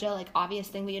like such a like obvious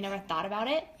thing, but you never thought about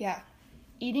it. Yeah.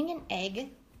 Eating an egg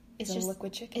is just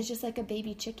liquid chicken. It's just like a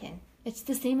baby chicken. It's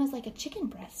the same as like a chicken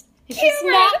breast. It's just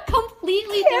not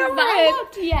completely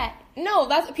developed yet. No,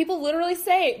 that's what people literally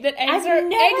say, that eggs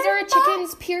are a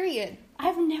chicken's period.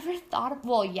 I've never thought of,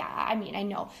 well, yeah, I mean, I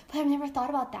know, but I've never thought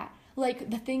about that. Like,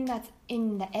 the thing that's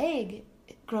in the egg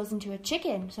grows into a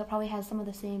chicken, so it probably has some of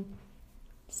the same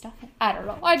stuff. I don't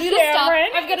know. I'm gonna stop.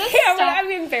 I'm gonna stop.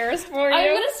 I'm embarrassed for you.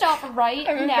 I'm gonna stop right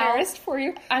now. I'm embarrassed for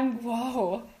you.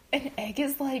 Whoa. An egg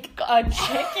is like a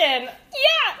chicken.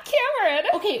 Yeah, Cameron.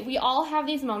 Okay, we all have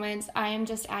these moments. I am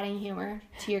just adding humor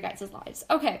to your guys' lives.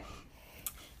 Okay.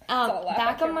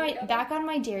 Back on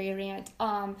my dairy rant.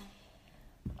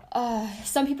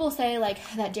 Some people say like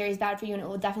that dairy is bad for you and it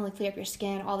will definitely clear up your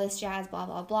skin, all this jazz, blah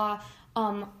blah blah. A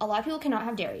lot of people cannot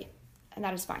have dairy, and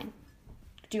that is fine.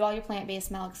 Do all your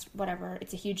plant-based milks, whatever.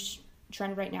 It's a huge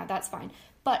trend right now. That's fine.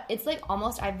 But it's like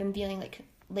almost, I've been feeling like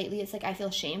lately, it's like I feel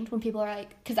shamed when people are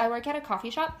like, because I work at a coffee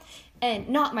shop, and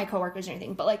not my coworkers or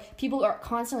anything, but like people are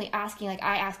constantly asking, like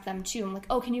I ask them too, I'm like,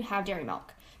 oh, can you have dairy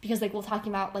milk? Because like we're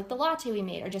talking about like the latte we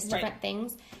made or just different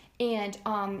things. And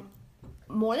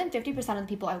more than 50% of the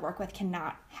people I work with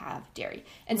cannot have dairy.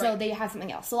 And so they have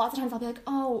something else. So lots of times I'll be like,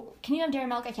 oh, can you have dairy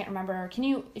milk? I can't remember. Can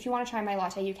you, if you want to try my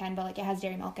latte, you can, but like it has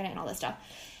dairy milk in it and all this stuff.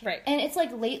 Right. And it's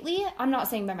like lately, I'm not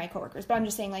saying by my coworkers, but I'm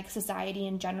just saying like society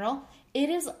in general, it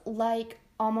is like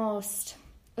almost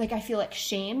like I feel like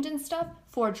shamed and stuff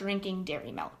for drinking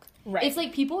dairy milk. Right. It's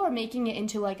like people are making it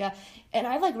into like and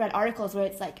I've like read articles where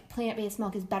it's like plant-based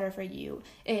milk is better for you.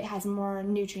 It has more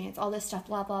nutrients, all this stuff,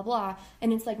 blah, blah, blah.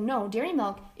 And it's like, no, dairy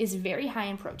milk is very high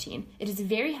in protein. It is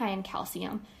very high in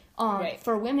calcium.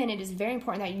 For women, it is very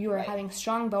important that you are having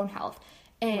strong bone health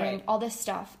and all this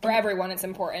stuff. For everyone, it's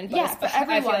important. But for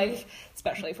everyone. I feel like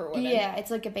especially for women. Yeah,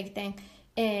 it's like a big thing.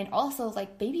 And also,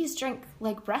 like, babies drink,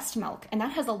 like, breast milk, and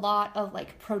that has a lot of,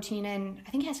 like, protein and I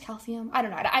think it has calcium. I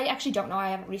don't know. I actually don't know.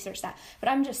 I haven't researched that. But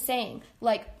I'm just saying,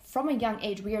 like, from a young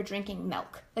age, we are drinking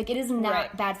milk. Like, it is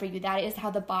not bad for you. That is how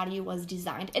the body was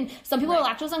designed. And some people are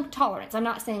lactose intolerant. I'm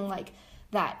not saying, like,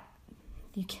 that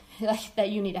you can, like,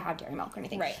 that you need to have dairy milk or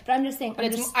anything. Right. But I'm just saying. But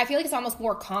I feel like it's almost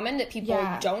more common that people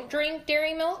don't drink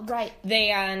dairy milk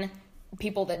than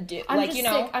people that do.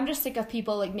 I'm just sick of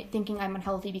people like thinking I'm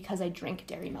unhealthy because I drink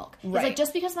dairy milk. It's like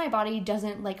just because my body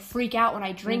doesn't like freak out when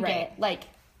I drink it, like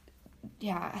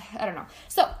I don't know.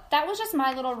 So that was just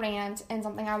my little rant and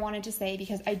something I wanted to say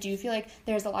because I do feel like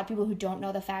there's a lot of people who don't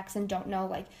know the facts and don't know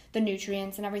like the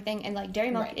nutrients and everything, and like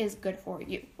dairy milk is good for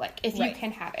you, like if you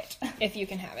can have it. If you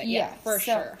can have it, for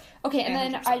sure. Okay, and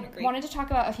then I wanted to talk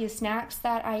about a few snacks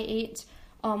that I ate.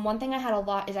 One thing I had a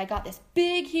lot is I got this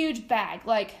big huge bag,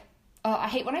 like I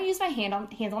hate when I use my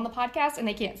hands on the podcast and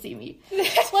they can't see me.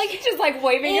 Like just like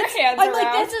waving your hands around. I'm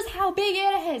like, this is how big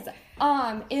it is.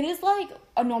 It is like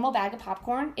a normal bag of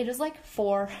popcorn. It is like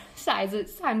 4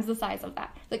 sizes times the size of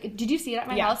that. Like, did you see it at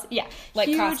my house? Yeah, like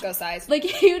huge, Costco size. Like a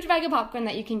huge bag of popcorn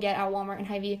that you can get at Walmart and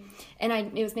Hy-Vee. And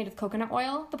it was made with coconut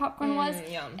oil. The popcorn was,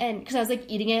 yum. And because I was like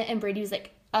eating it, and Brady was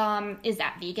like, "Is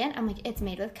that vegan?" I'm like, "It's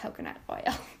made with coconut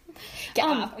oil." Get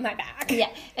off my back. Yeah,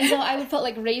 and so I would put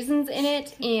like raisins in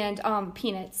it and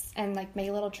peanuts and like make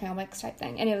a little trail mix type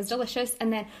thing, and it was delicious.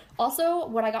 And then also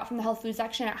what I got from the health food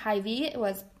section at Hy-Vee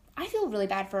was, I feel really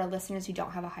bad for our listeners who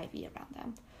don't have a Hy-Vee around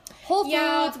them. Whole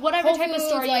Foods, whatever Whole type Foods, of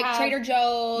store you like have. Trader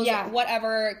Joe's,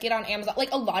 whatever, get on Amazon.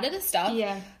 Like a lot of this stuff,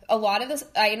 a lot of this,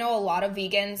 I know a lot of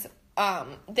vegans,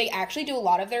 they actually do a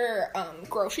lot of their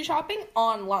grocery shopping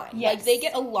online. Yes. Like they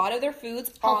get a lot of their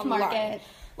foods online. Market.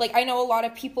 Like, I know a lot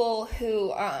of people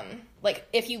who, like,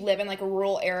 if you live in, like, a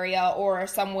rural area or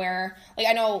somewhere, like,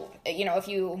 I know, you know, if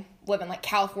you live in, like,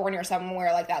 California or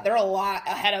somewhere like that, they're a lot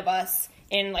ahead of us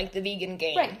in, like, the vegan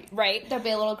game, right? There'll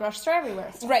be a little grocery store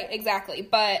everywhere. So. Right, exactly.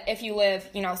 But if you live,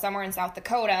 you know, somewhere in South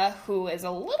Dakota who is a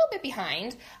little bit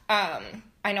behind,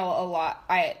 I know a lot,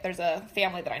 there's a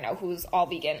family that I know who's all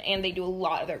vegan, and they do a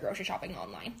lot of their grocery shopping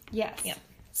online. Yes. Yeah.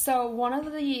 So, one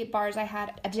of the bars I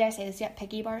had, did I say this yet?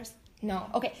 Picky bars? No.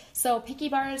 Okay, so Picky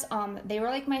Bars, they were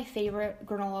like my favorite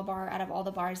granola bar out of all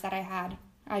the bars that I had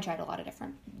I tried a lot of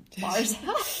different bars.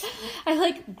 I,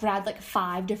 like, grabbed, like,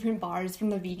 5 different bars from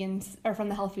the vegans, or from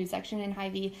the health food section in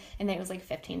Hy-Vee, and it was, like,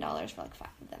 $15 for, like, 5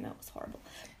 of them. It was horrible.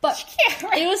 But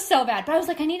it was so bad. But I was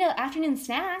like, I need an afternoon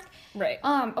snack. Right.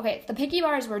 Okay, the picky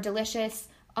bars were delicious.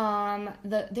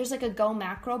 There's, like, a Go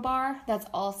Macro bar that's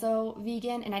also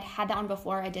vegan, and I'd had that one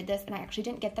before I did this, and I actually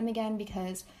didn't get them again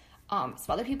because... some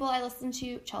other people I listen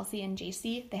to, Chelsea and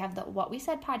JC, they have the What We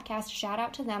Said podcast. Shout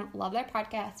out to them. Love their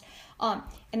podcast.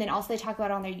 And then also they talk about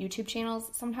it on their YouTube channels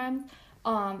sometimes.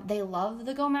 They love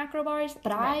the Go Macro bars,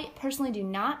 but right. I personally do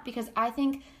not because I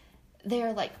think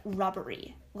they're like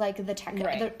rubbery. Like the tech,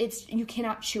 right. You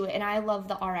cannot chew it. And I love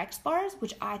the RX bars,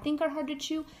 which I think are hard to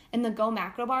chew. And the Go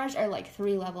Macro bars are like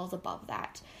 3 levels above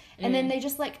that. And then they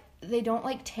just like, they don't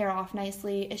like tear off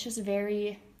nicely. It's just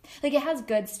very... Like, it has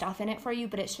good stuff in it for you,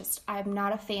 but it's just, I'm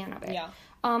not a fan of it. Yeah.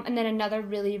 And then another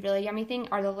really, really yummy thing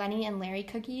are the Lenny and Larry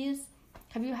cookies.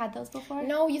 Have you had those before?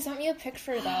 No, you sent me a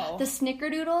picture, though. The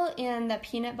Snickerdoodle and the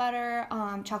peanut butter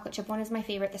chocolate chip one is my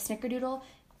favorite. The Snickerdoodle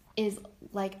is,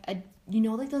 like,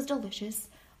 like those delicious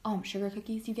sugar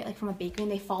cookies you get, like, from a bakery,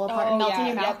 and they fall apart and melt in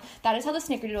your mouth? Yep. That is how the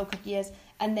Snickerdoodle cookie is.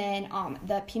 And then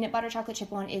the peanut butter chocolate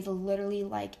chip one is literally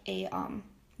like a...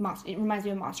 It reminds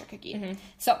me of a Monster cookie. Mm-hmm.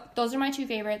 So those are my 2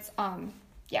 favorites.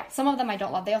 Some of them I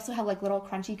don't love. They also have like little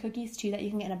crunchy cookies too that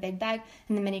you can get in a big bag,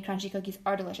 and the mini crunchy cookies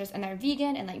are delicious, and they're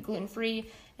vegan and like gluten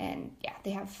free, and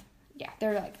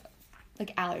they're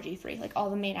like allergy free. Like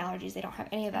all the main allergies, they don't have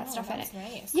any of that stuff in it.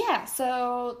 Nice. Yeah.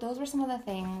 So those were some of the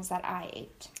things that I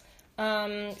ate.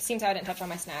 Seems I didn't touch on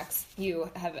my snacks.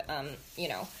 You have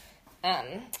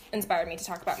inspired me to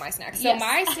talk about my snacks. So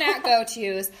my snack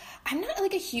go-tos, I'm not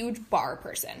like a huge bar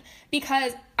person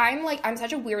because I'm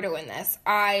such a weirdo in this.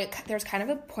 There's kind of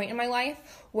a point in my life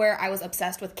where I was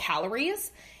obsessed with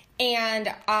calories,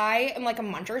 and I am like a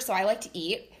muncher, so I like to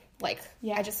eat.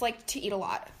 I just like to eat a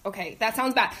lot. Okay, that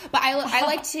sounds bad, but I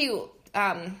like to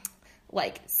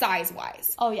like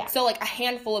size-wise. Oh, yeah. So, like, a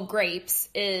handful of grapes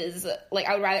is, like,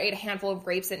 I would rather eat a handful of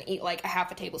grapes than eat, like, a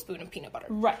half a tablespoon of peanut butter.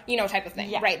 Right. Type of thing.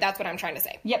 Yeah. Right, that's what I'm trying to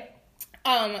say. Yep.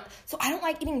 So I don't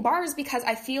like eating bars because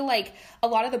I feel like a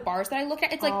lot of the bars that I look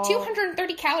at, it's like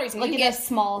 230 calories. And like you get a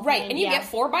small right, thing, and you get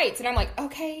 4 bites. And I'm like,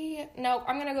 okay, no,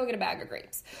 I'm going to go get a bag of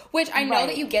grapes. Which I know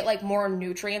that you get, like, more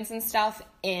nutrients and stuff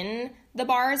in the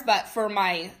bars, but for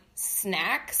my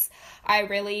snacks...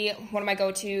 one of my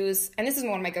go-tos, and this is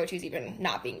one of my go-tos even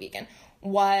not being vegan,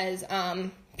 was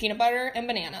peanut butter and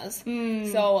bananas.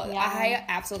 I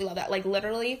absolutely love that. Like,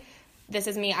 literally, this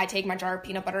is me. I take my jar of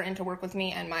peanut butter into work with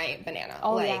me and my banana.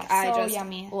 Oh, like, so I just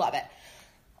yummy. love it.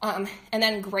 And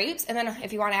then grapes, and then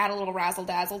if you want to add a little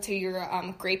razzle-dazzle to your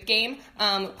grape game,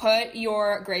 put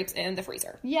your grapes in the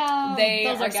freezer. Yeah. They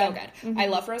are so good. Mm-hmm. I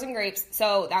love frozen grapes,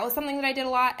 so that was something that I did a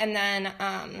lot. And then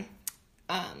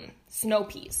snow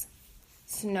peas.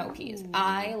 Snow peas.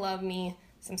 I love me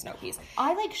some snow peas.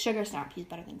 I like sugar snap peas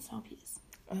better than snow peas.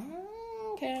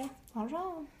 Oh, okay. I don't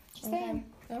know. Just saying.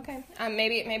 Okay.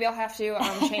 Maybe I'll have to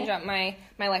change up my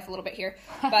life a little bit here.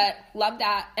 But love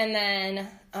that. And then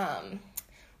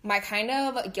my kind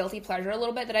of guilty pleasure a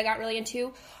little bit that I got really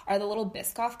into are the little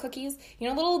Biscoff cookies. You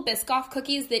know, little Biscoff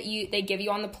cookies that they give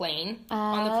you on the plane.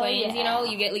 On the planes, yeah.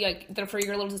 You get like they're for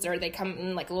your little dessert. They come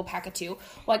in like a little pack of 2.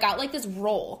 Well, I got like this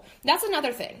roll. That's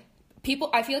another thing.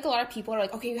 I feel like a lot of people are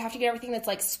like, okay, you have to get everything that's,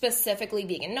 like, specifically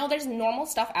vegan. No, there's normal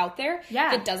stuff out there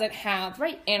that doesn't have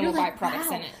animal byproducts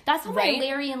in it. That's how my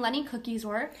Larry and Lenny cookies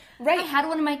were. Right. I had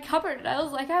one in my cupboard, and I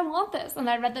was like, I want this. And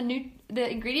I read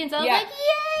the ingredients, and I was like,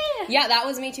 yay! Yeah, that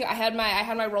was me, too. I had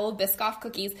my roll of Biscoff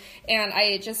cookies, and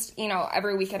I just,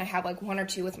 every weekend I have, like, 1 or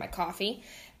 2 with my coffee.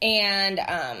 And,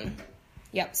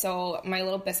 so my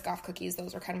little Biscoff cookies,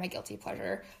 those are kind of my guilty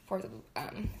pleasure for the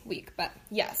week. But,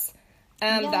 yes.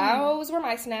 Those were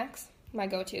my snacks, my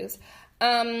go-tos.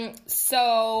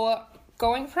 So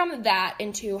going from that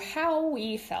into how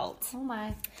we felt. Oh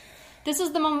my. This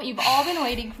is the moment you've all been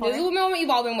waiting for. This is the moment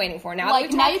you've all been waiting for. Now like,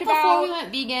 that night before we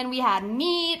went vegan, we had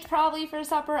meat probably for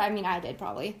supper. I mean, I did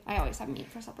probably. I always have meat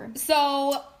for supper.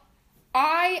 So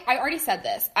I already said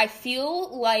this. I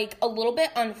feel like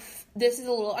this is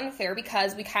a little unfair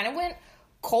because we kind of went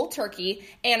cold turkey,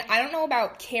 and I don't know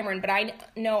about Cameron, but I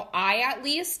know I at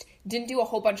least didn't do a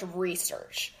whole bunch of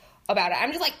research about it. I'm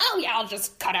just like, oh yeah, I'll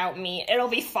just cut out meat. It'll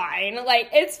be fine. Like,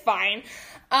 it's fine.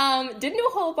 Didn't do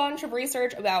a whole bunch of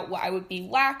research about what I would be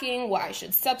lacking, what I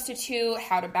should substitute,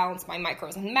 how to balance my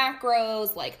micros and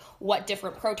macros, like what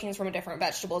different proteins from different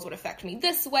vegetables would affect me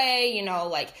this way,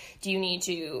 like, do you need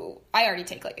to, I already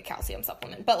take like a calcium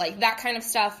supplement, but like that kind of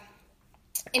stuff.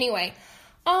 Anyway,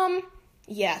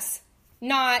 yes,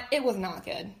 it was not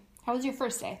good. How was your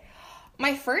first day?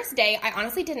 My first day, I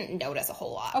honestly didn't notice a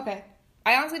whole lot. Okay.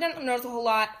 I honestly didn't notice a whole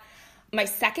lot. My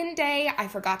second day, I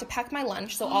forgot to pack my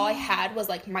lunch, so all I had was,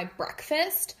 like, my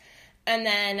breakfast. And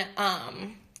then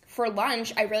for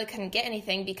lunch, I really couldn't get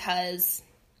anything because...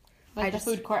 the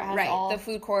food court has all... Right, the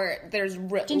food court, there's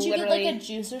Didn't you literally... get, like, a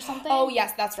juice or something? Oh,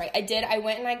 yes, that's right. I did. I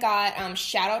went and I got,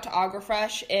 shout out to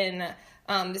Agrifresh in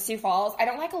the Sioux Falls. I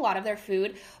don't like a lot of their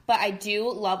food, but I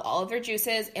do love all of their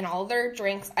juices and all of their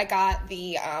drinks. I got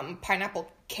the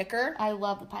pineapple kicker. I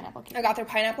love the pineapple kicker. I got their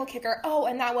pineapple kicker. Oh,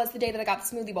 and that was the day that I got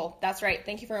the smoothie bowl. That's right.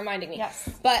 Thank you for reminding me. Yes.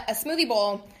 But a smoothie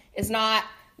bowl is not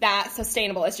that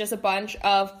sustainable. It's just a bunch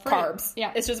of carbs.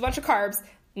 Yeah. It's just a bunch of carbs,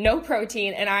 no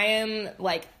protein, and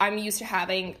I'm used to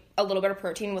having a little bit of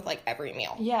protein with, like, every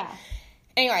meal. Yeah.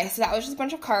 Anyway, so that was just a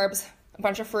bunch of carbs, a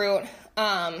bunch of fruit,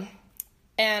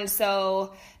 and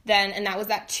so then, and that was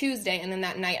that Tuesday, and then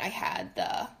that night I had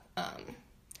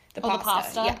the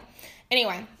pasta. Yeah.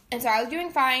 Anyway, and so I was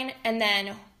doing fine, and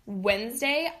then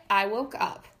Wednesday I woke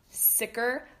up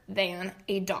sicker than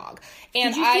a dog.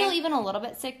 And did you feel even a little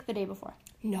bit sick the day before?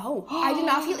 No, I did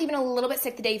not feel even a little bit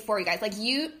sick the day before, you guys. Like,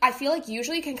 I feel like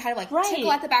usually you can kind of, like,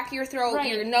 tickle at the back of your throat,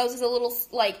 your nose is a little,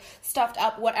 like, stuffed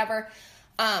up, whatever.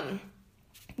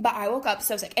 But I woke up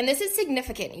so sick. And this is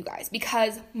significant, you guys,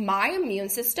 because my immune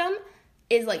system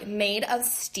is, like, made of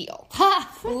steel.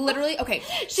 Literally, okay.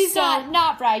 She's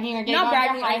not bragging or getting on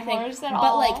your high horse at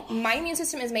all. But, like, my immune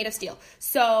system is made of steel.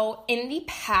 So, in the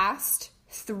past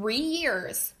 3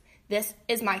 years, this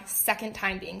is my second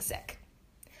time being sick.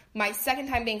 My second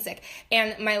time being sick.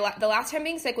 And the last time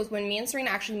being sick was when me and Serena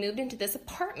actually moved into this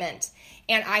apartment.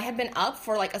 And I had been up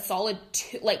for, like, a solid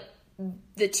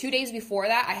the 2 days before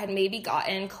that, I had maybe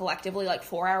gotten collectively, like,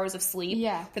 4 hours of sleep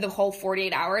for the whole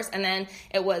 48 hours. And then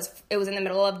it was in the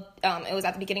middle of, it was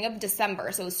at the beginning of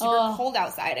December. So it was super cold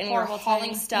outside. And we were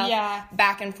hauling stuff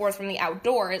back and forth from the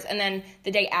outdoors. And then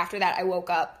the day after that, I woke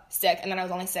up sick. And then I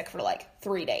was only sick for, like,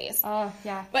 3 days. Oh,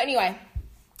 yeah. But anyway...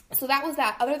 So that was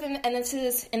that. And this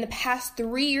is in the past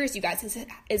 3 years, you guys. This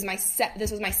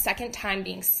was my second time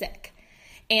being sick,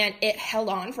 and it held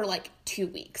on for like 2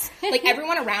 weeks. Like,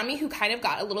 everyone around me who kind of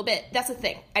got a little bit. That's the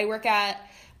thing. I work at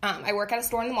a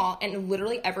store in the mall, and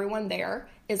literally everyone there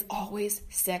is always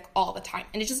sick all the time,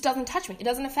 and it just doesn't touch me. It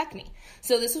doesn't affect me.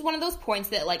 So this was one of those points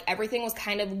that, like, everything was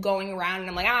kind of going around, and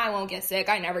I'm like, I won't get sick.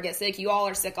 I never get sick. You all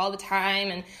are sick all the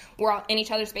time, and we're all in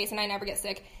each other's space, and I never get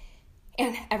sick.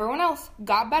 And everyone else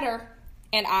got better,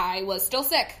 and I was still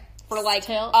sick for, like,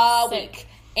 a week.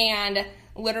 And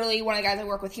literally, one of the guys I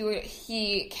work with,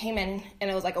 he came in,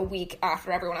 and it was, like, a week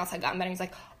after everyone else had gotten better. He's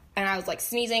like, and I was, like,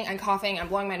 sneezing and coughing and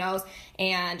blowing my nose,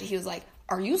 and he was like,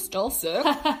 "Are you still sick?"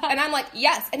 And I'm like,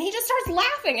 "Yes." And he just starts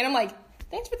laughing, and I'm like,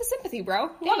 "Thanks for the sympathy, bro.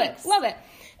 Love it.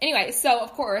 Anyway, so,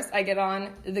 of course, I get on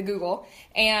the Google,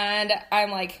 and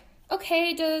I'm like...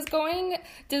 Okay, does going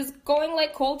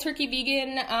like cold turkey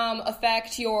vegan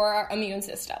affect your immune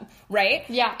system, right?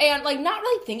 Yeah. And, like, not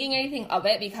really thinking anything of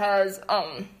it because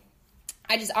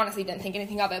I just honestly didn't think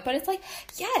anything of it. But it's like,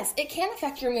 yes, it can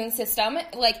affect your immune system.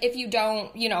 Like, if you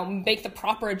don't, make the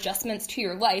proper adjustments to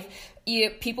your life.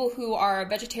 People who are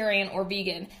vegetarian or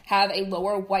vegan have a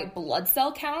lower white blood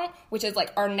cell count, which is,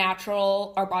 like, our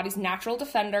body's natural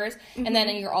defenders. Mm-hmm. And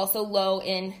then you're also low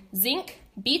in zinc,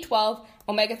 B12,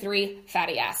 omega-3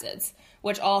 fatty acids,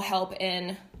 which all help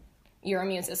in your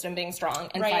immune system being strong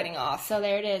and fighting off. So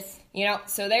there it is.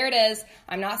 So there it is.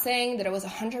 I'm not saying that it was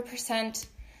 100%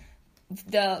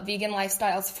 the vegan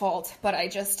lifestyle's fault, but I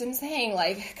just am saying,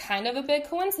 like, kind of a big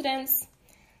coincidence,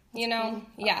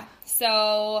 Yeah.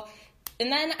 So,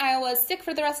 and then I was sick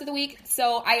for the rest of the week.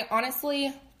 So I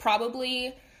honestly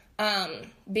probably...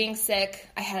 being sick,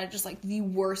 I had just, like, the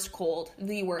worst cold.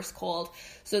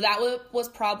 So that was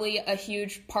probably a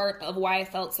huge part of why I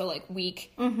felt so, like,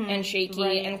 weak and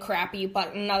shaky and crappy.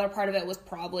 But another part of it was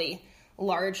probably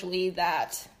largely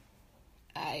that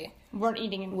I weren't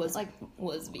eating and was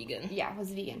vegan. Yeah,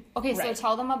 was vegan. Okay, so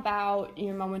tell them about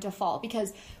your moment of fall,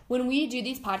 because when we do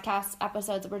these podcast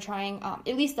episodes, we're trying,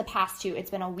 at least the past two, it's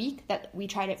been a week that we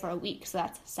tried it for a week, so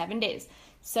that's 7 days.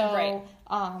 So,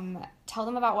 tell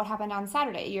them about what happened on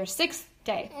Saturday, your 6th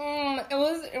day.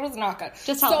 It was not good.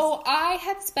 Just tell us. So I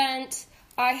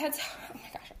had, oh my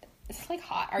gosh, it's like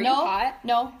hot. Are you hot?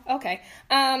 No. Okay.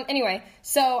 Anyway,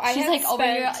 so I She's had like spent... over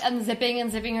here unzipping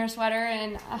and zipping her sweater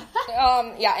and...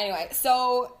 yeah, anyway.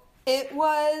 So it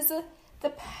was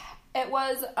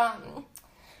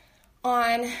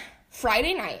on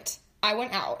Friday night, I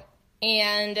went out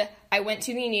and I went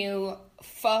to the new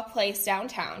pho place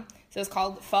downtown So it's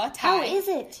called Pho Thai. How is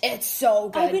it? It's so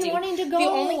good. I've been wanting to go.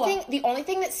 The only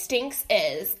thing that stinks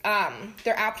is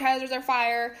their appetizers are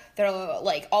fire. Their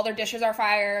like all their dishes are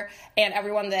fire, and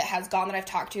everyone that has gone that I've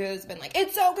talked to has been like,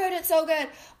 it's so good, it's so good.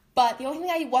 But the only thing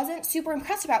I wasn't super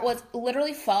impressed about was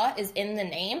literally pho is in the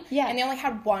name, and they only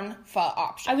had one pho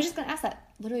option. I was just gonna ask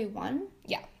that. Literally one?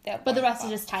 Yeah, but the rest is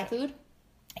just Thai food.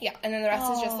 Yeah, and then the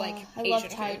rest is just like Asian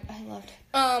Thai. food. I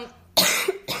loved.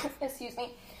 Excuse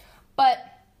me, but.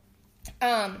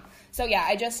 So yeah,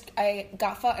 I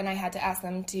got pho and I had to ask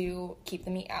them to keep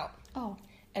the meat out. Oh.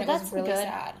 And it was really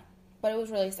sad. But it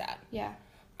was really sad. Yeah.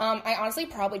 I honestly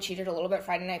probably cheated a little bit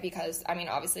Friday night because, I mean,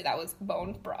 obviously that was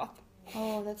bone broth.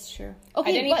 Oh, that's true.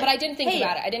 Okay, but I didn't think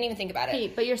about it. I didn't even think about it. Hey,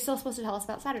 but you're still supposed to tell us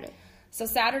about Saturday. So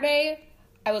Saturday,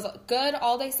 I was good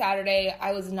all day Saturday.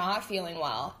 I was not feeling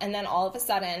well. And then all of a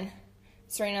sudden,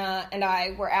 Serena and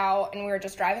I were out and we were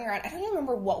just driving around. I don't even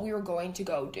remember what we were going to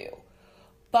go do.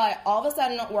 But all of a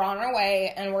sudden, we're on our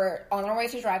way, and we're on our way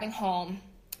to driving home,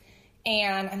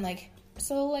 and I'm like,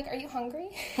 so, like, are you hungry?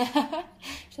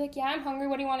 She's like, yeah, I'm hungry.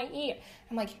 What do you want to eat?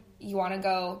 I'm like, you want to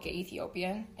go get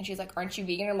Ethiopian? And she's like, aren't you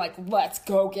vegan? I'm like, let's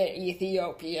go get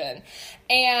Ethiopian.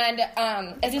 And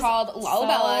it's called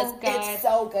Lalabella's. It's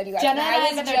so good, you guys. Jenna and I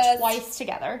have been there twice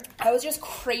together. I was just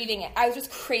craving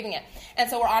it. And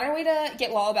so we're on our way to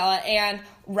get Lalabella, and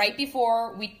right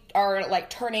before we are, like,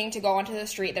 turning to go onto the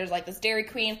street, there's, like, this Dairy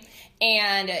Queen,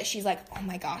 and she's like, oh,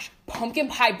 my gosh, pumpkin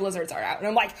pie blizzards are out. And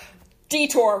I'm like,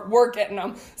 detour, we're getting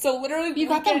them. So literally, you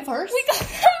got them first? We got them.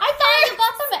 I thought you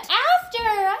got them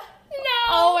after. No.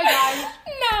 Oh my gosh.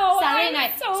 No. Saturday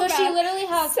night. So she literally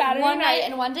has Saturday one night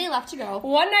and 1 day left to go.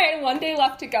 1 night and 1 day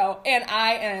left to go. And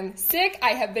I am sick. I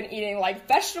have been eating like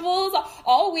vegetables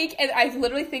all week. And I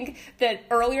literally think that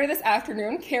earlier this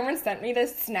afternoon, Cameron sent me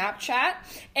this Snapchat.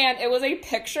 And it was a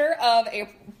picture of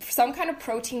some kind of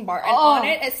protein bar. And on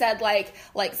it said like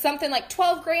something like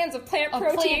 12 grams of plant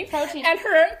protein. And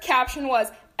her caption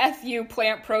was, F-U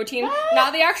plant protein.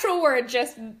 Not the actual word,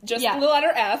 just the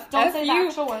letter F. Don't say the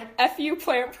actual word. F-U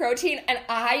plant protein. And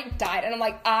I died. And I'm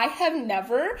like, I have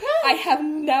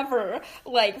never,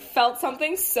 like, felt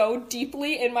something so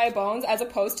deeply in my bones as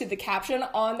opposed to the caption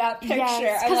on that picture.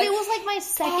 Yes, because it was like my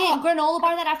second granola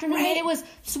bar that afternoon. Right. And it was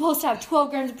supposed to have 12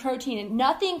 grams of protein and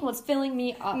nothing was filling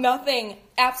me up. Nothing.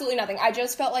 Absolutely nothing. I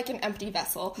just felt like an empty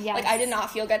vessel. Yes. Like, I did not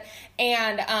feel good.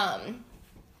 And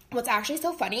what's actually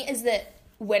so funny is that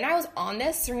when I was on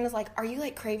this, Serena's like, are you,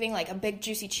 like, craving, like, a big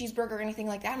juicy cheeseburger or anything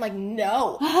like that? I'm like,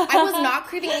 no. I was not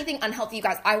craving anything unhealthy, you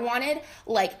guys. I wanted,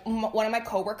 like, one of my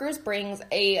coworkers brings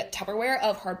a Tupperware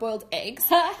of hard-boiled eggs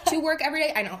to work every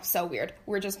day. I know, so weird.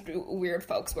 We're just weird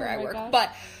folks where I work. Gosh.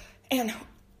 But, and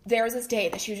there was this day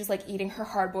that she was just, like, eating her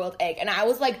hard-boiled egg, and I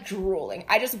was, like, drooling.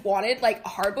 I just wanted, like, a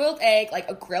hard-boiled egg, like,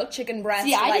 a grilled chicken breast.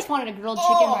 Yeah, I just wanted a grilled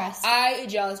chicken breast. I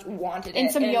just wanted it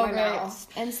and some in yogurt. my mouth.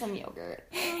 And some yogurt.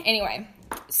 Anyway,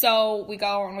 so we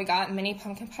go and we got mini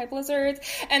pumpkin pie blizzards,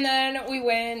 and then we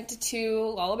went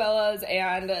to Lalabella's,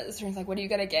 and Serena's like, what are you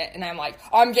gonna get? And I'm like,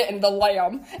 I'm getting the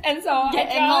lamb. And so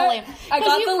I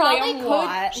got the lamb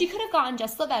lot. She could have gotten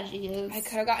just the veggies. I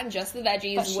could have gotten just the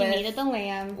veggies, but she needed the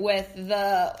lamb. With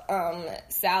the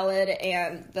salad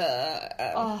and the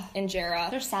injera.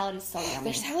 Their salad is so yummy.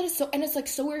 Their salad is so, and it's like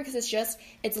so weird because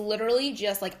it's literally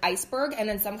just like iceberg and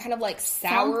then some kind of like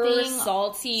sour,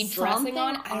 salty dressing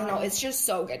on. I don't know. It's just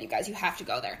so good, you guys. You have to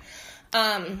go there.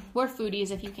 We're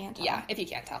foodies if you can't tell. Yeah, if you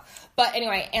can't tell. But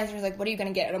anyway, Answer's like, what are you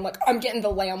going to get? And I'm like, I'm getting the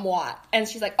lamb wat. And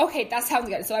she's like, okay, that sounds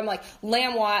good. So I'm like,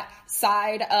 lamb wat,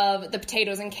 side of the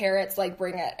potatoes and carrots, like,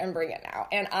 bring it now.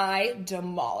 And I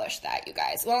demolished that, you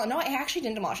guys. Well, no, I actually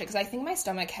didn't demolish it because I think my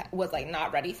stomach was, like,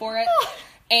 not ready for it.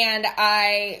 And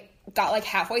I got, like,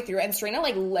 halfway through, and Serena,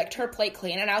 like, licked her plate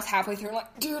clean, and I was halfway through, I'm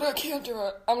like, dude, I can't do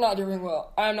it. I'm not doing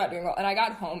well. And I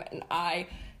got home, and I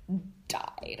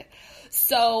died.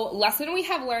 So, lesson we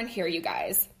have learned here, you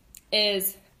guys,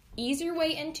 is ease your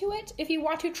way into it if you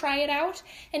want to try it out,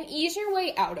 and ease your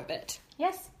way out of it.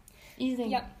 Yes.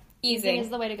 Easing. Yep. Easing is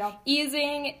the way to go.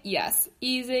 Easing, yes.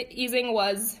 Easing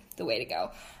was the way to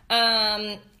go.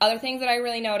 Other things that I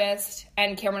really noticed,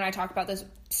 and Cameron and I talked about this,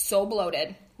 so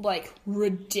bloated. Like,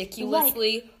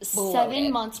 ridiculously bloated.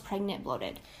 7 months pregnant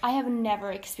bloated. I have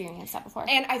never experienced that before.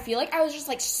 And I feel like I was just,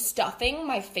 like, stuffing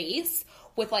my face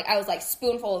with, like, I was, like,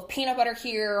 spoonful of peanut butter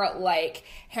here, like,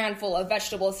 handful of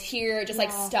vegetables here, just,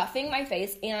 like, stuffing my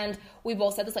face. And we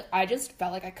both said this, like, I just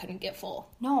felt like I couldn't get full.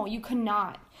 No, you could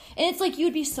not. And it's, like, you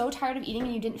would be so tired of eating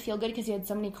and you didn't feel good because you had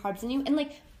so many carbs in you. And,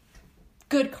 like,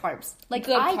 good carbs. Like,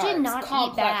 good I carbs, did not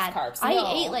eat bad. Carbs. I No.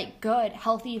 ate, like, good,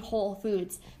 healthy, whole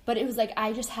foods. But it was, like,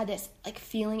 I just had this, like,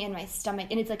 feeling in my stomach.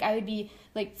 And it's, like, I would be,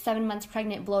 like, 7 months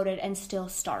pregnant, bloated, and still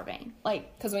starving.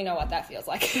 Like... Because we know what that feels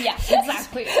like. Yeah,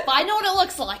 exactly. But I know what it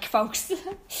looks like, folks.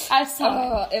 I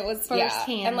saw it was,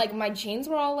 firsthand. And, like, my jeans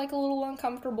were all, like, a little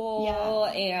uncomfortable.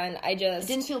 Yeah. And I just...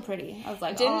 It didn't feel pretty. I was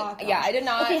like, Yeah, I did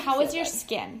not. Okay, how was your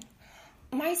skin?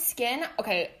 My skin?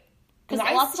 Okay.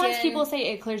 Because lots of times people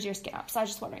say it clears your skin up, so I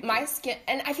was just wondering. My skin,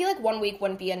 and I feel like 1 week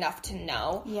wouldn't be enough to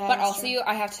know. Yeah, but also,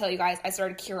 I have to tell you guys, I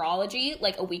started Curology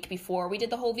like a week before we did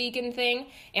the whole vegan thing,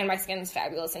 and my skin is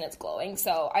fabulous and it's glowing.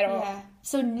 So I don't. Yeah.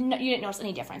 So you didn't notice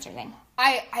any difference or anything?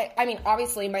 I mean,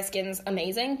 obviously my skin's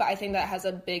amazing, but I think that has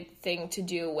a big thing to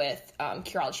do with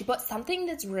Curology. But something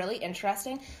that's really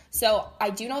interesting. So I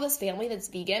do know this family that's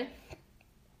vegan,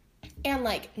 and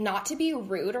like, not to be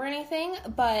rude or anything,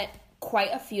 but quite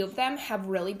a few of them have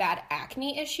really bad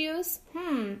acne issues.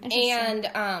 And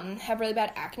have really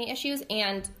bad acne issues,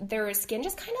 and their skin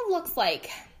just kind of looks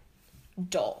like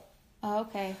dull. Oh,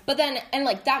 okay. But then, and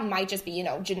like, that might just be,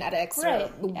 genetics or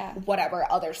whatever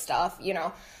other stuff,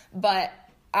 But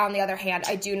on the other hand,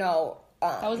 I do know...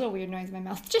 that was a weird noise in my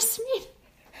mouth. Just me.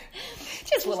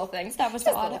 Just little things. That was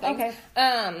so odd. Okay.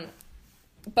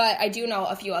 But I do know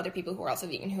a few other people who are also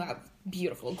vegan who have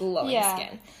beautiful glowing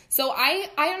skin. So I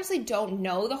honestly don't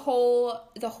know the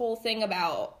whole thing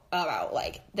about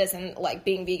like this and like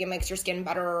being vegan makes your skin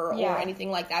better or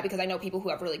anything like that, because I know people who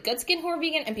have really good skin who are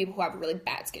vegan and people who have really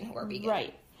bad skin who are vegan.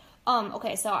 Right.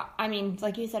 Okay, so, I mean,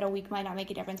 like you said, a week might not make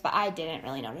a difference, but I didn't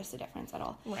really notice a difference at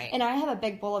all. Right. And I have a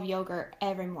big bowl of yogurt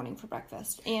every morning for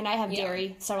breakfast, and I have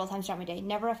dairy several times throughout my day.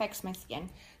 Never affects my skin.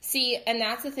 See, and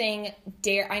that's the thing,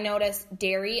 I noticed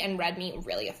dairy and red meat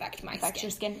really affect my skin. Affects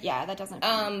your skin? Yeah, that doesn't.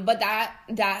 But that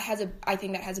has I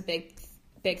think that has a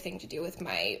big thing to do with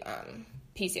my,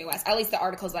 PCOS. At least the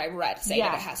articles that I've read say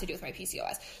that it has to do with my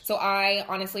PCOS. So I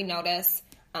honestly noticed,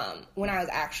 when I was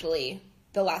actually...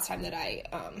 The last time that I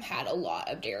had a lot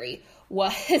of dairy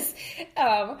was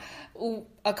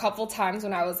a couple times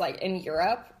when I was, like, in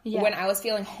Europe. Yeah. When I was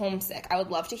feeling homesick, I would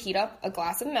love to heat up a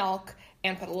glass of milk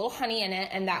and put a little honey in it,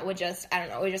 and that would just, I don't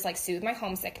know, it would just, like, soothe my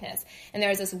homesickness. And there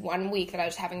was this 1 week that I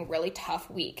was having a really tough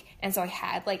week, and so I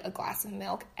had, like, a glass of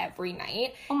milk every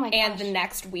night. Oh, my gosh. And the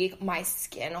next week, my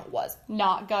skin was...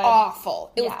 Not good.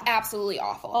 Awful. It was absolutely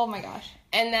awful. Oh, my gosh.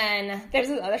 And then there's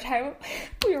another time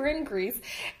we were in Greece,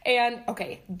 and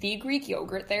the Greek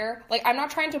yogurt there, like, I'm not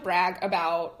trying to brag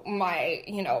about my,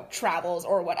 travels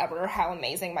or whatever, how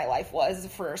amazing my life was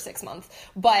for 6 months,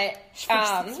 but,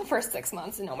 for 6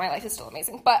 months, no, my life is still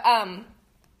amazing, but,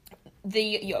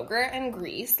 the yogurt in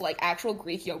Greece, like, actual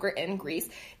Greek yogurt in Greece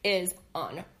is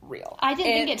unreal. I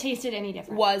didn't think it tasted any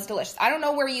different. Was delicious. I don't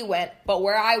know where you went, but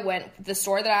where I went, the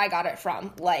store that I got it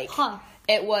from, like...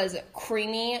 It was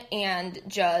creamy and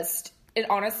just, it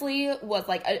honestly was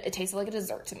like, it tasted like a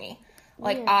dessert to me.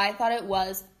 Like, weird. I thought it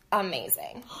was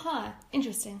amazing.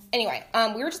 Interesting. Anyway,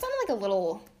 we were just on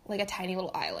like a tiny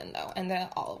little island though, and the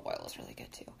olive oil was really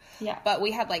good too. Yeah. But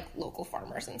we had like local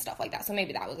farmers and stuff like that, so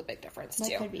maybe that was a big difference too.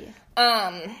 That could be.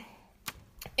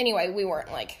 Anyway, we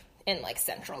weren't like in like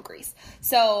central Greece.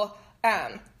 So,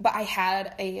 but I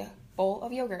had a bowl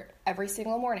of yogurt every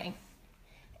single morning.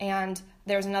 And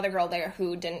there was another girl there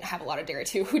who didn't have a lot of dairy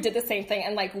too, who did the same thing.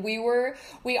 And like, we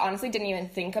honestly didn't even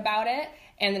think about it.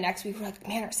 And the next week we were like,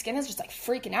 man, our skin is just like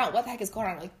freaking out. What the heck is going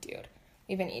on? I'm like, dude,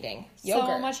 we've been eating yogurt.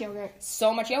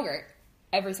 So much yogurt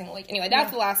every single week. Anyway,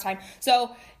 that's the last time.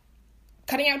 So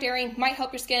cutting out dairy might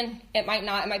help your skin. It might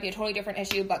not. It might be a totally different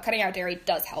issue, but cutting out dairy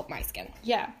does help my skin.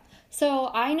 Yeah.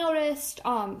 So I noticed,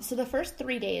 so the first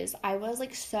 3 days I was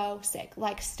like so sick,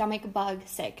 like stomach bug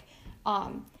sick.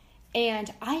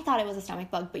 And I thought it was a stomach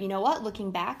bug, but you know what?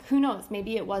 Looking back, who knows?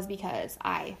 Maybe it was because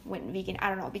I went vegan. I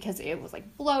don't know, because it was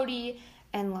like bloaty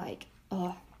and like,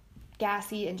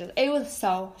 gassy and just, it was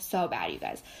so, so bad, you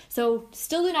guys. So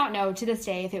still do not know to this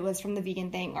day if it was from the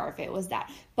vegan thing or if it was that.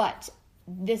 But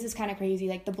this is kind of crazy,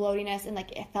 like the bloatiness, and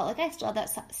like it felt like I still had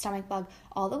that stomach bug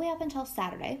all the way up until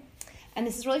Saturday. And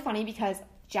this is really funny because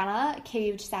Jenna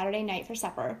caved Saturday night for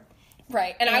supper.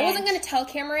 Right, and I wasn't going to tell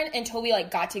Cameron until we,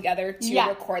 like, got together to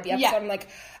record the episode. Yeah. I'm like,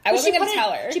 I wasn't going to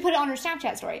tell her. She put it on her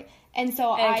Snapchat story. And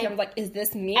so Cameron was like, is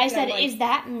this meat? I said, is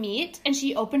that meat? And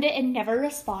she opened it and never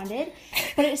responded.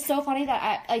 But it's so funny that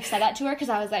I, like, said that to her because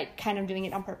I was, like, kind of doing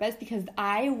it on purpose because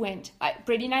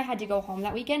Brady and I had to go home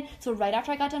that weekend. So right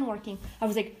after I got done working, I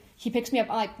was like, he picks me up.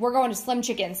 I'm like, we're going to Slim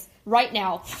Chickens right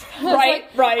now.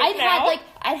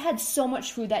 I'd had so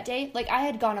much food that day. Like, I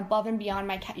had gone above and beyond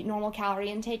my normal calorie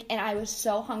intake, and I was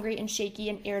so hungry and shaky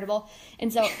and irritable.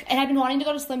 And I've been wanting to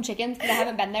go to Slim Chickens because I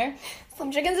haven't been there.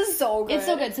 Plum Chickens is so good. It's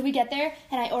so good. So we get there,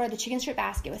 and I order the chicken strip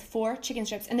basket with 4 chicken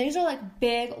strips. And these are like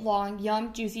big, long,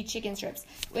 yum, juicy chicken strips.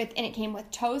 And it came with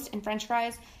toast and french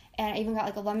fries. And I even got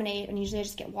like a lemonade, and usually I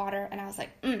just get water. And I was like,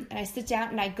 And I sit down,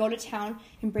 and I go to town,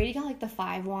 and Brady got like the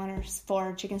 5 one or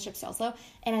 4 chicken strips also.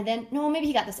 And then, no, maybe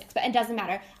he got the 6, but it doesn't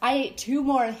matter. I ate 2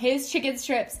 more of his chicken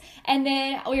strips, and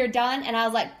then we were done, and I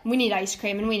was like, we need ice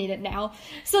cream, and we need it now.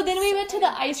 So then we went to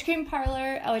the ice cream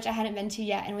parlor, which I hadn't been to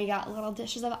yet, and we got little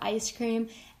dishes of ice cream.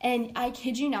 And I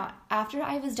kid you not, after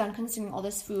I was done consuming all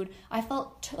this food, I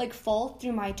felt like full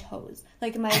through my toes,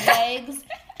 like my legs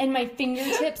and my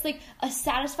fingertips, like a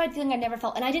satisfied feeling I never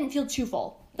felt. And I didn't feel too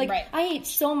full. Like I ate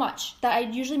so much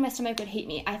that usually my stomach would hate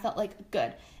me. I felt like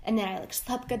good. And then I like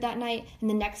slept good that night. And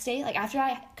the next day, like after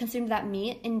I consumed that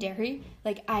meat and dairy,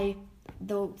 like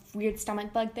the weird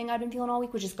stomach bug thing I've been feeling all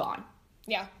week was just gone.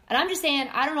 Yeah. And I'm just saying,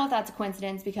 I don't know if that's a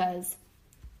coincidence because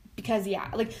yeah,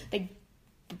 like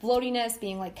bloatiness,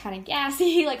 being like kind of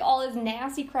gassy, like all this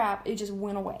nasty crap, it just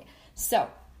went away. So,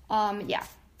 yeah,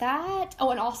 that. Oh,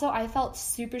 and also I felt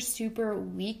super, super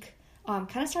weak.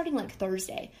 Kind of starting like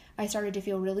Thursday, I started to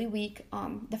feel really weak.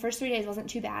 The first 3 days wasn't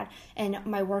too bad, and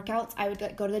my workouts, I would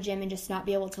go to the gym and just not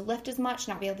be able to lift as much,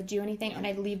 not be able to do anything, and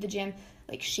I'd leave the gym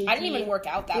like shaky. I didn't even work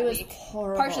out that week. It was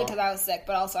horrible. Partially because I was sick,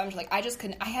 but also I'm just like, I just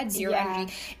couldn't. I had zero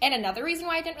energy. And another reason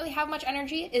why I didn't really have much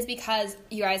energy is because,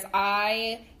 you guys,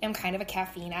 I am kind of a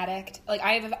caffeine addict. Like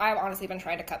I've honestly been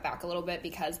trying to cut back a little bit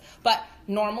but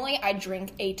normally I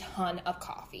drink a ton of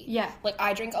coffee. Yeah. Like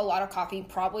I drink a lot of coffee,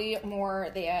 probably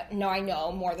more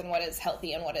than what is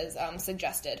healthy and what is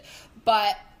suggested.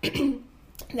 But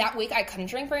that week I couldn't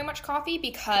drink very much coffee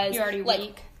because you're already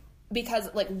weak.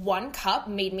 Because, like, 1 cup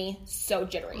made me so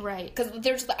jittery. Right. Because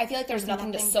I feel like there's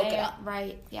nothing to soak it up.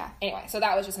 Right, yeah. Anyway, so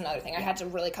that was just another thing. I had to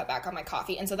really cut back on my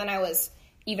coffee. And so then I was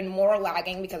even more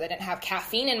lagging because I didn't have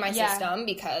caffeine in my system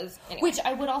because, anyway. Which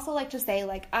I would also like to say,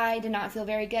 like, I did not feel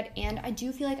very good. And I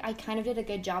do feel like I kind of did a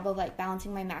good job of, like,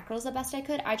 balancing my macros the best I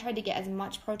could. I tried to get as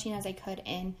much protein as I could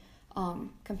in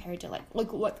compared to,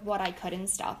 like what I could and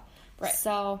stuff. Right.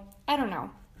 So, I don't know.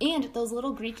 And those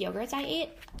little Greek yogurts I ate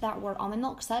that were almond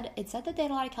milk said that they had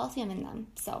a lot of calcium in them.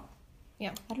 So,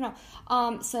 yeah. I don't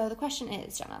know. So the question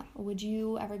is, Jenna, would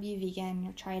you ever be vegan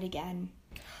or try it again?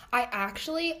 I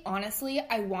actually, honestly,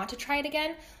 I want to try it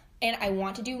again. And I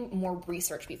want to do more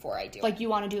research before I do it. Like, you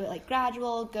want to do it, like,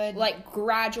 gradual, good? Like,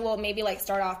 gradual, maybe, like,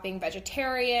 start off being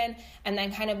vegetarian, and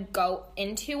then kind of go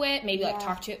into it. Maybe, like,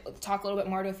 talk a little bit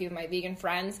more to a few of my vegan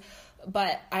friends.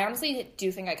 But I honestly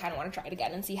do think I kind of want to try it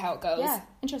again and see how it goes. Yeah,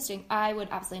 interesting. I would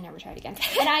absolutely never try it again.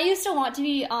 And I used to want to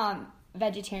be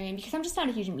vegetarian because I'm just not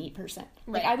a huge meat person.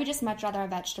 Like, I would just much rather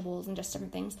have vegetables and just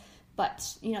different things.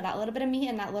 But, you know, that little bit of meat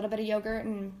and that little bit of yogurt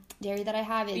and dairy that I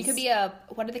have is... You could be a,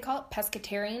 what do they call it?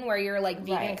 Pescatarian, where you're, like,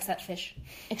 vegan except fish.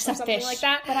 Except something fish. like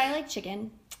that. But I like chicken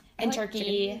and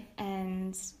turkey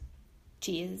and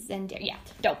cheese and dairy. Yeah,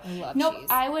 dope. I love cheese.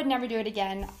 I would never do it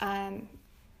again.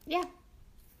 Yeah.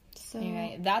 So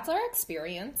anyway, that's our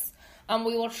experience.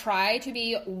 We will try to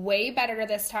be way better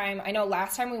this time. I know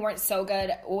last time we weren't so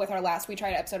good with our last We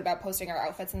Tried episode about posting our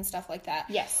outfits and stuff like that.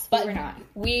 Yes, but we're not.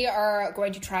 We are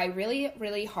going to try really,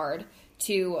 really hard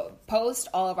to post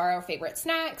all of our favorite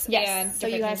snacks. Yes, and so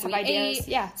you guys have ideas.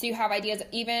 Yeah. So you have ideas,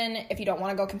 even if you don't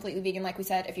want to go completely vegan, like we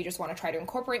said, if you just want to try to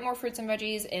incorporate more fruits and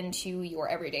veggies into your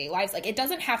everyday lives. Like, it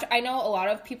doesn't have to, I know a lot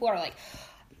of people are like,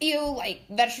 ew, like,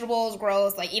 vegetables,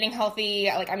 gross, like, eating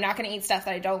healthy, like, I'm not going to eat stuff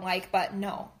that I don't like, but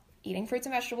no. Eating fruits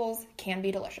and vegetables can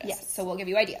be delicious. Yes. So we'll give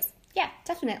you ideas. Yeah,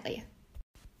 definitely.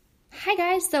 Hi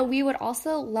guys, so we would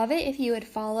also love it if you would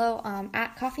follow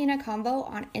at Coffee and a Combo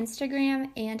on Instagram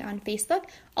and on Facebook.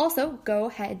 Also, go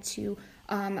ahead to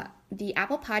the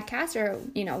Apple Podcast or,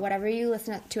 you know, whatever you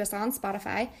listen to us on,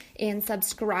 Spotify, and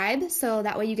subscribe so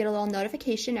that way you get a little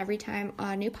notification every time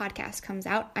a new podcast comes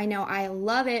out. I know I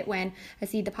love it when I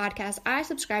see the podcast I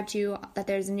subscribe to that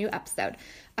there's a new episode.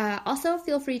 Also,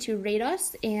 feel free to rate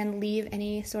us and leave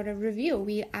any sort of review.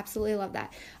 We absolutely love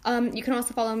that. You can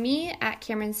also follow me at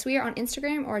Cameron Sweer on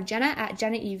Instagram or Jenna at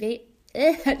Jenna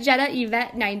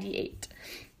Yvette 98.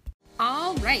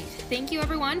 All right. Thank you,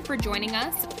 everyone, for joining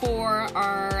us for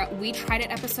our We Tried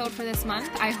It episode for this month.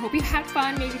 I hope you had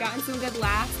fun, maybe gotten some good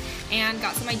laughs, and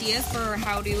got some ideas for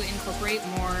how to incorporate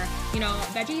more, you know,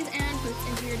 veggies and fruits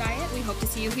into your diet. We hope to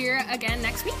see you here again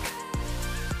next week.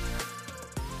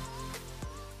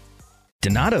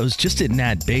 Donato's just didn't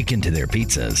add bacon to their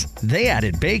pizzas. They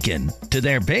added bacon to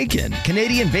their bacon.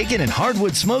 Canadian bacon and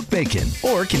hardwood smoked bacon.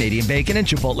 Or Canadian bacon and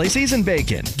Chipotle seasoned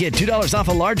bacon. Get $2 off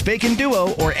a large bacon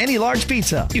duo or any large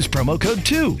pizza. Use promo code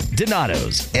 2.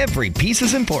 Donato's. Every piece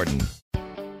is important.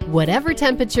 Whatever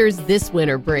temperatures this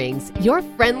winter brings, your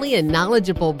friendly and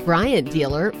knowledgeable Bryant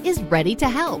dealer is ready to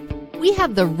help. We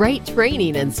have the right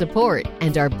training and support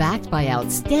and are backed by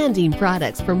outstanding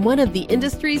products from one of the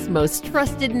industry's most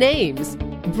trusted names,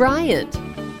 Bryant.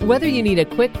 Whether you need a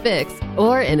quick fix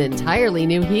or an entirely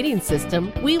new heating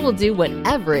system, we will do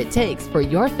whatever it takes for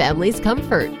your family's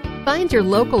comfort. Find your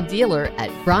local dealer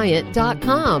at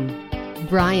Bryant.com.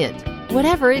 Bryant,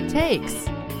 whatever it takes.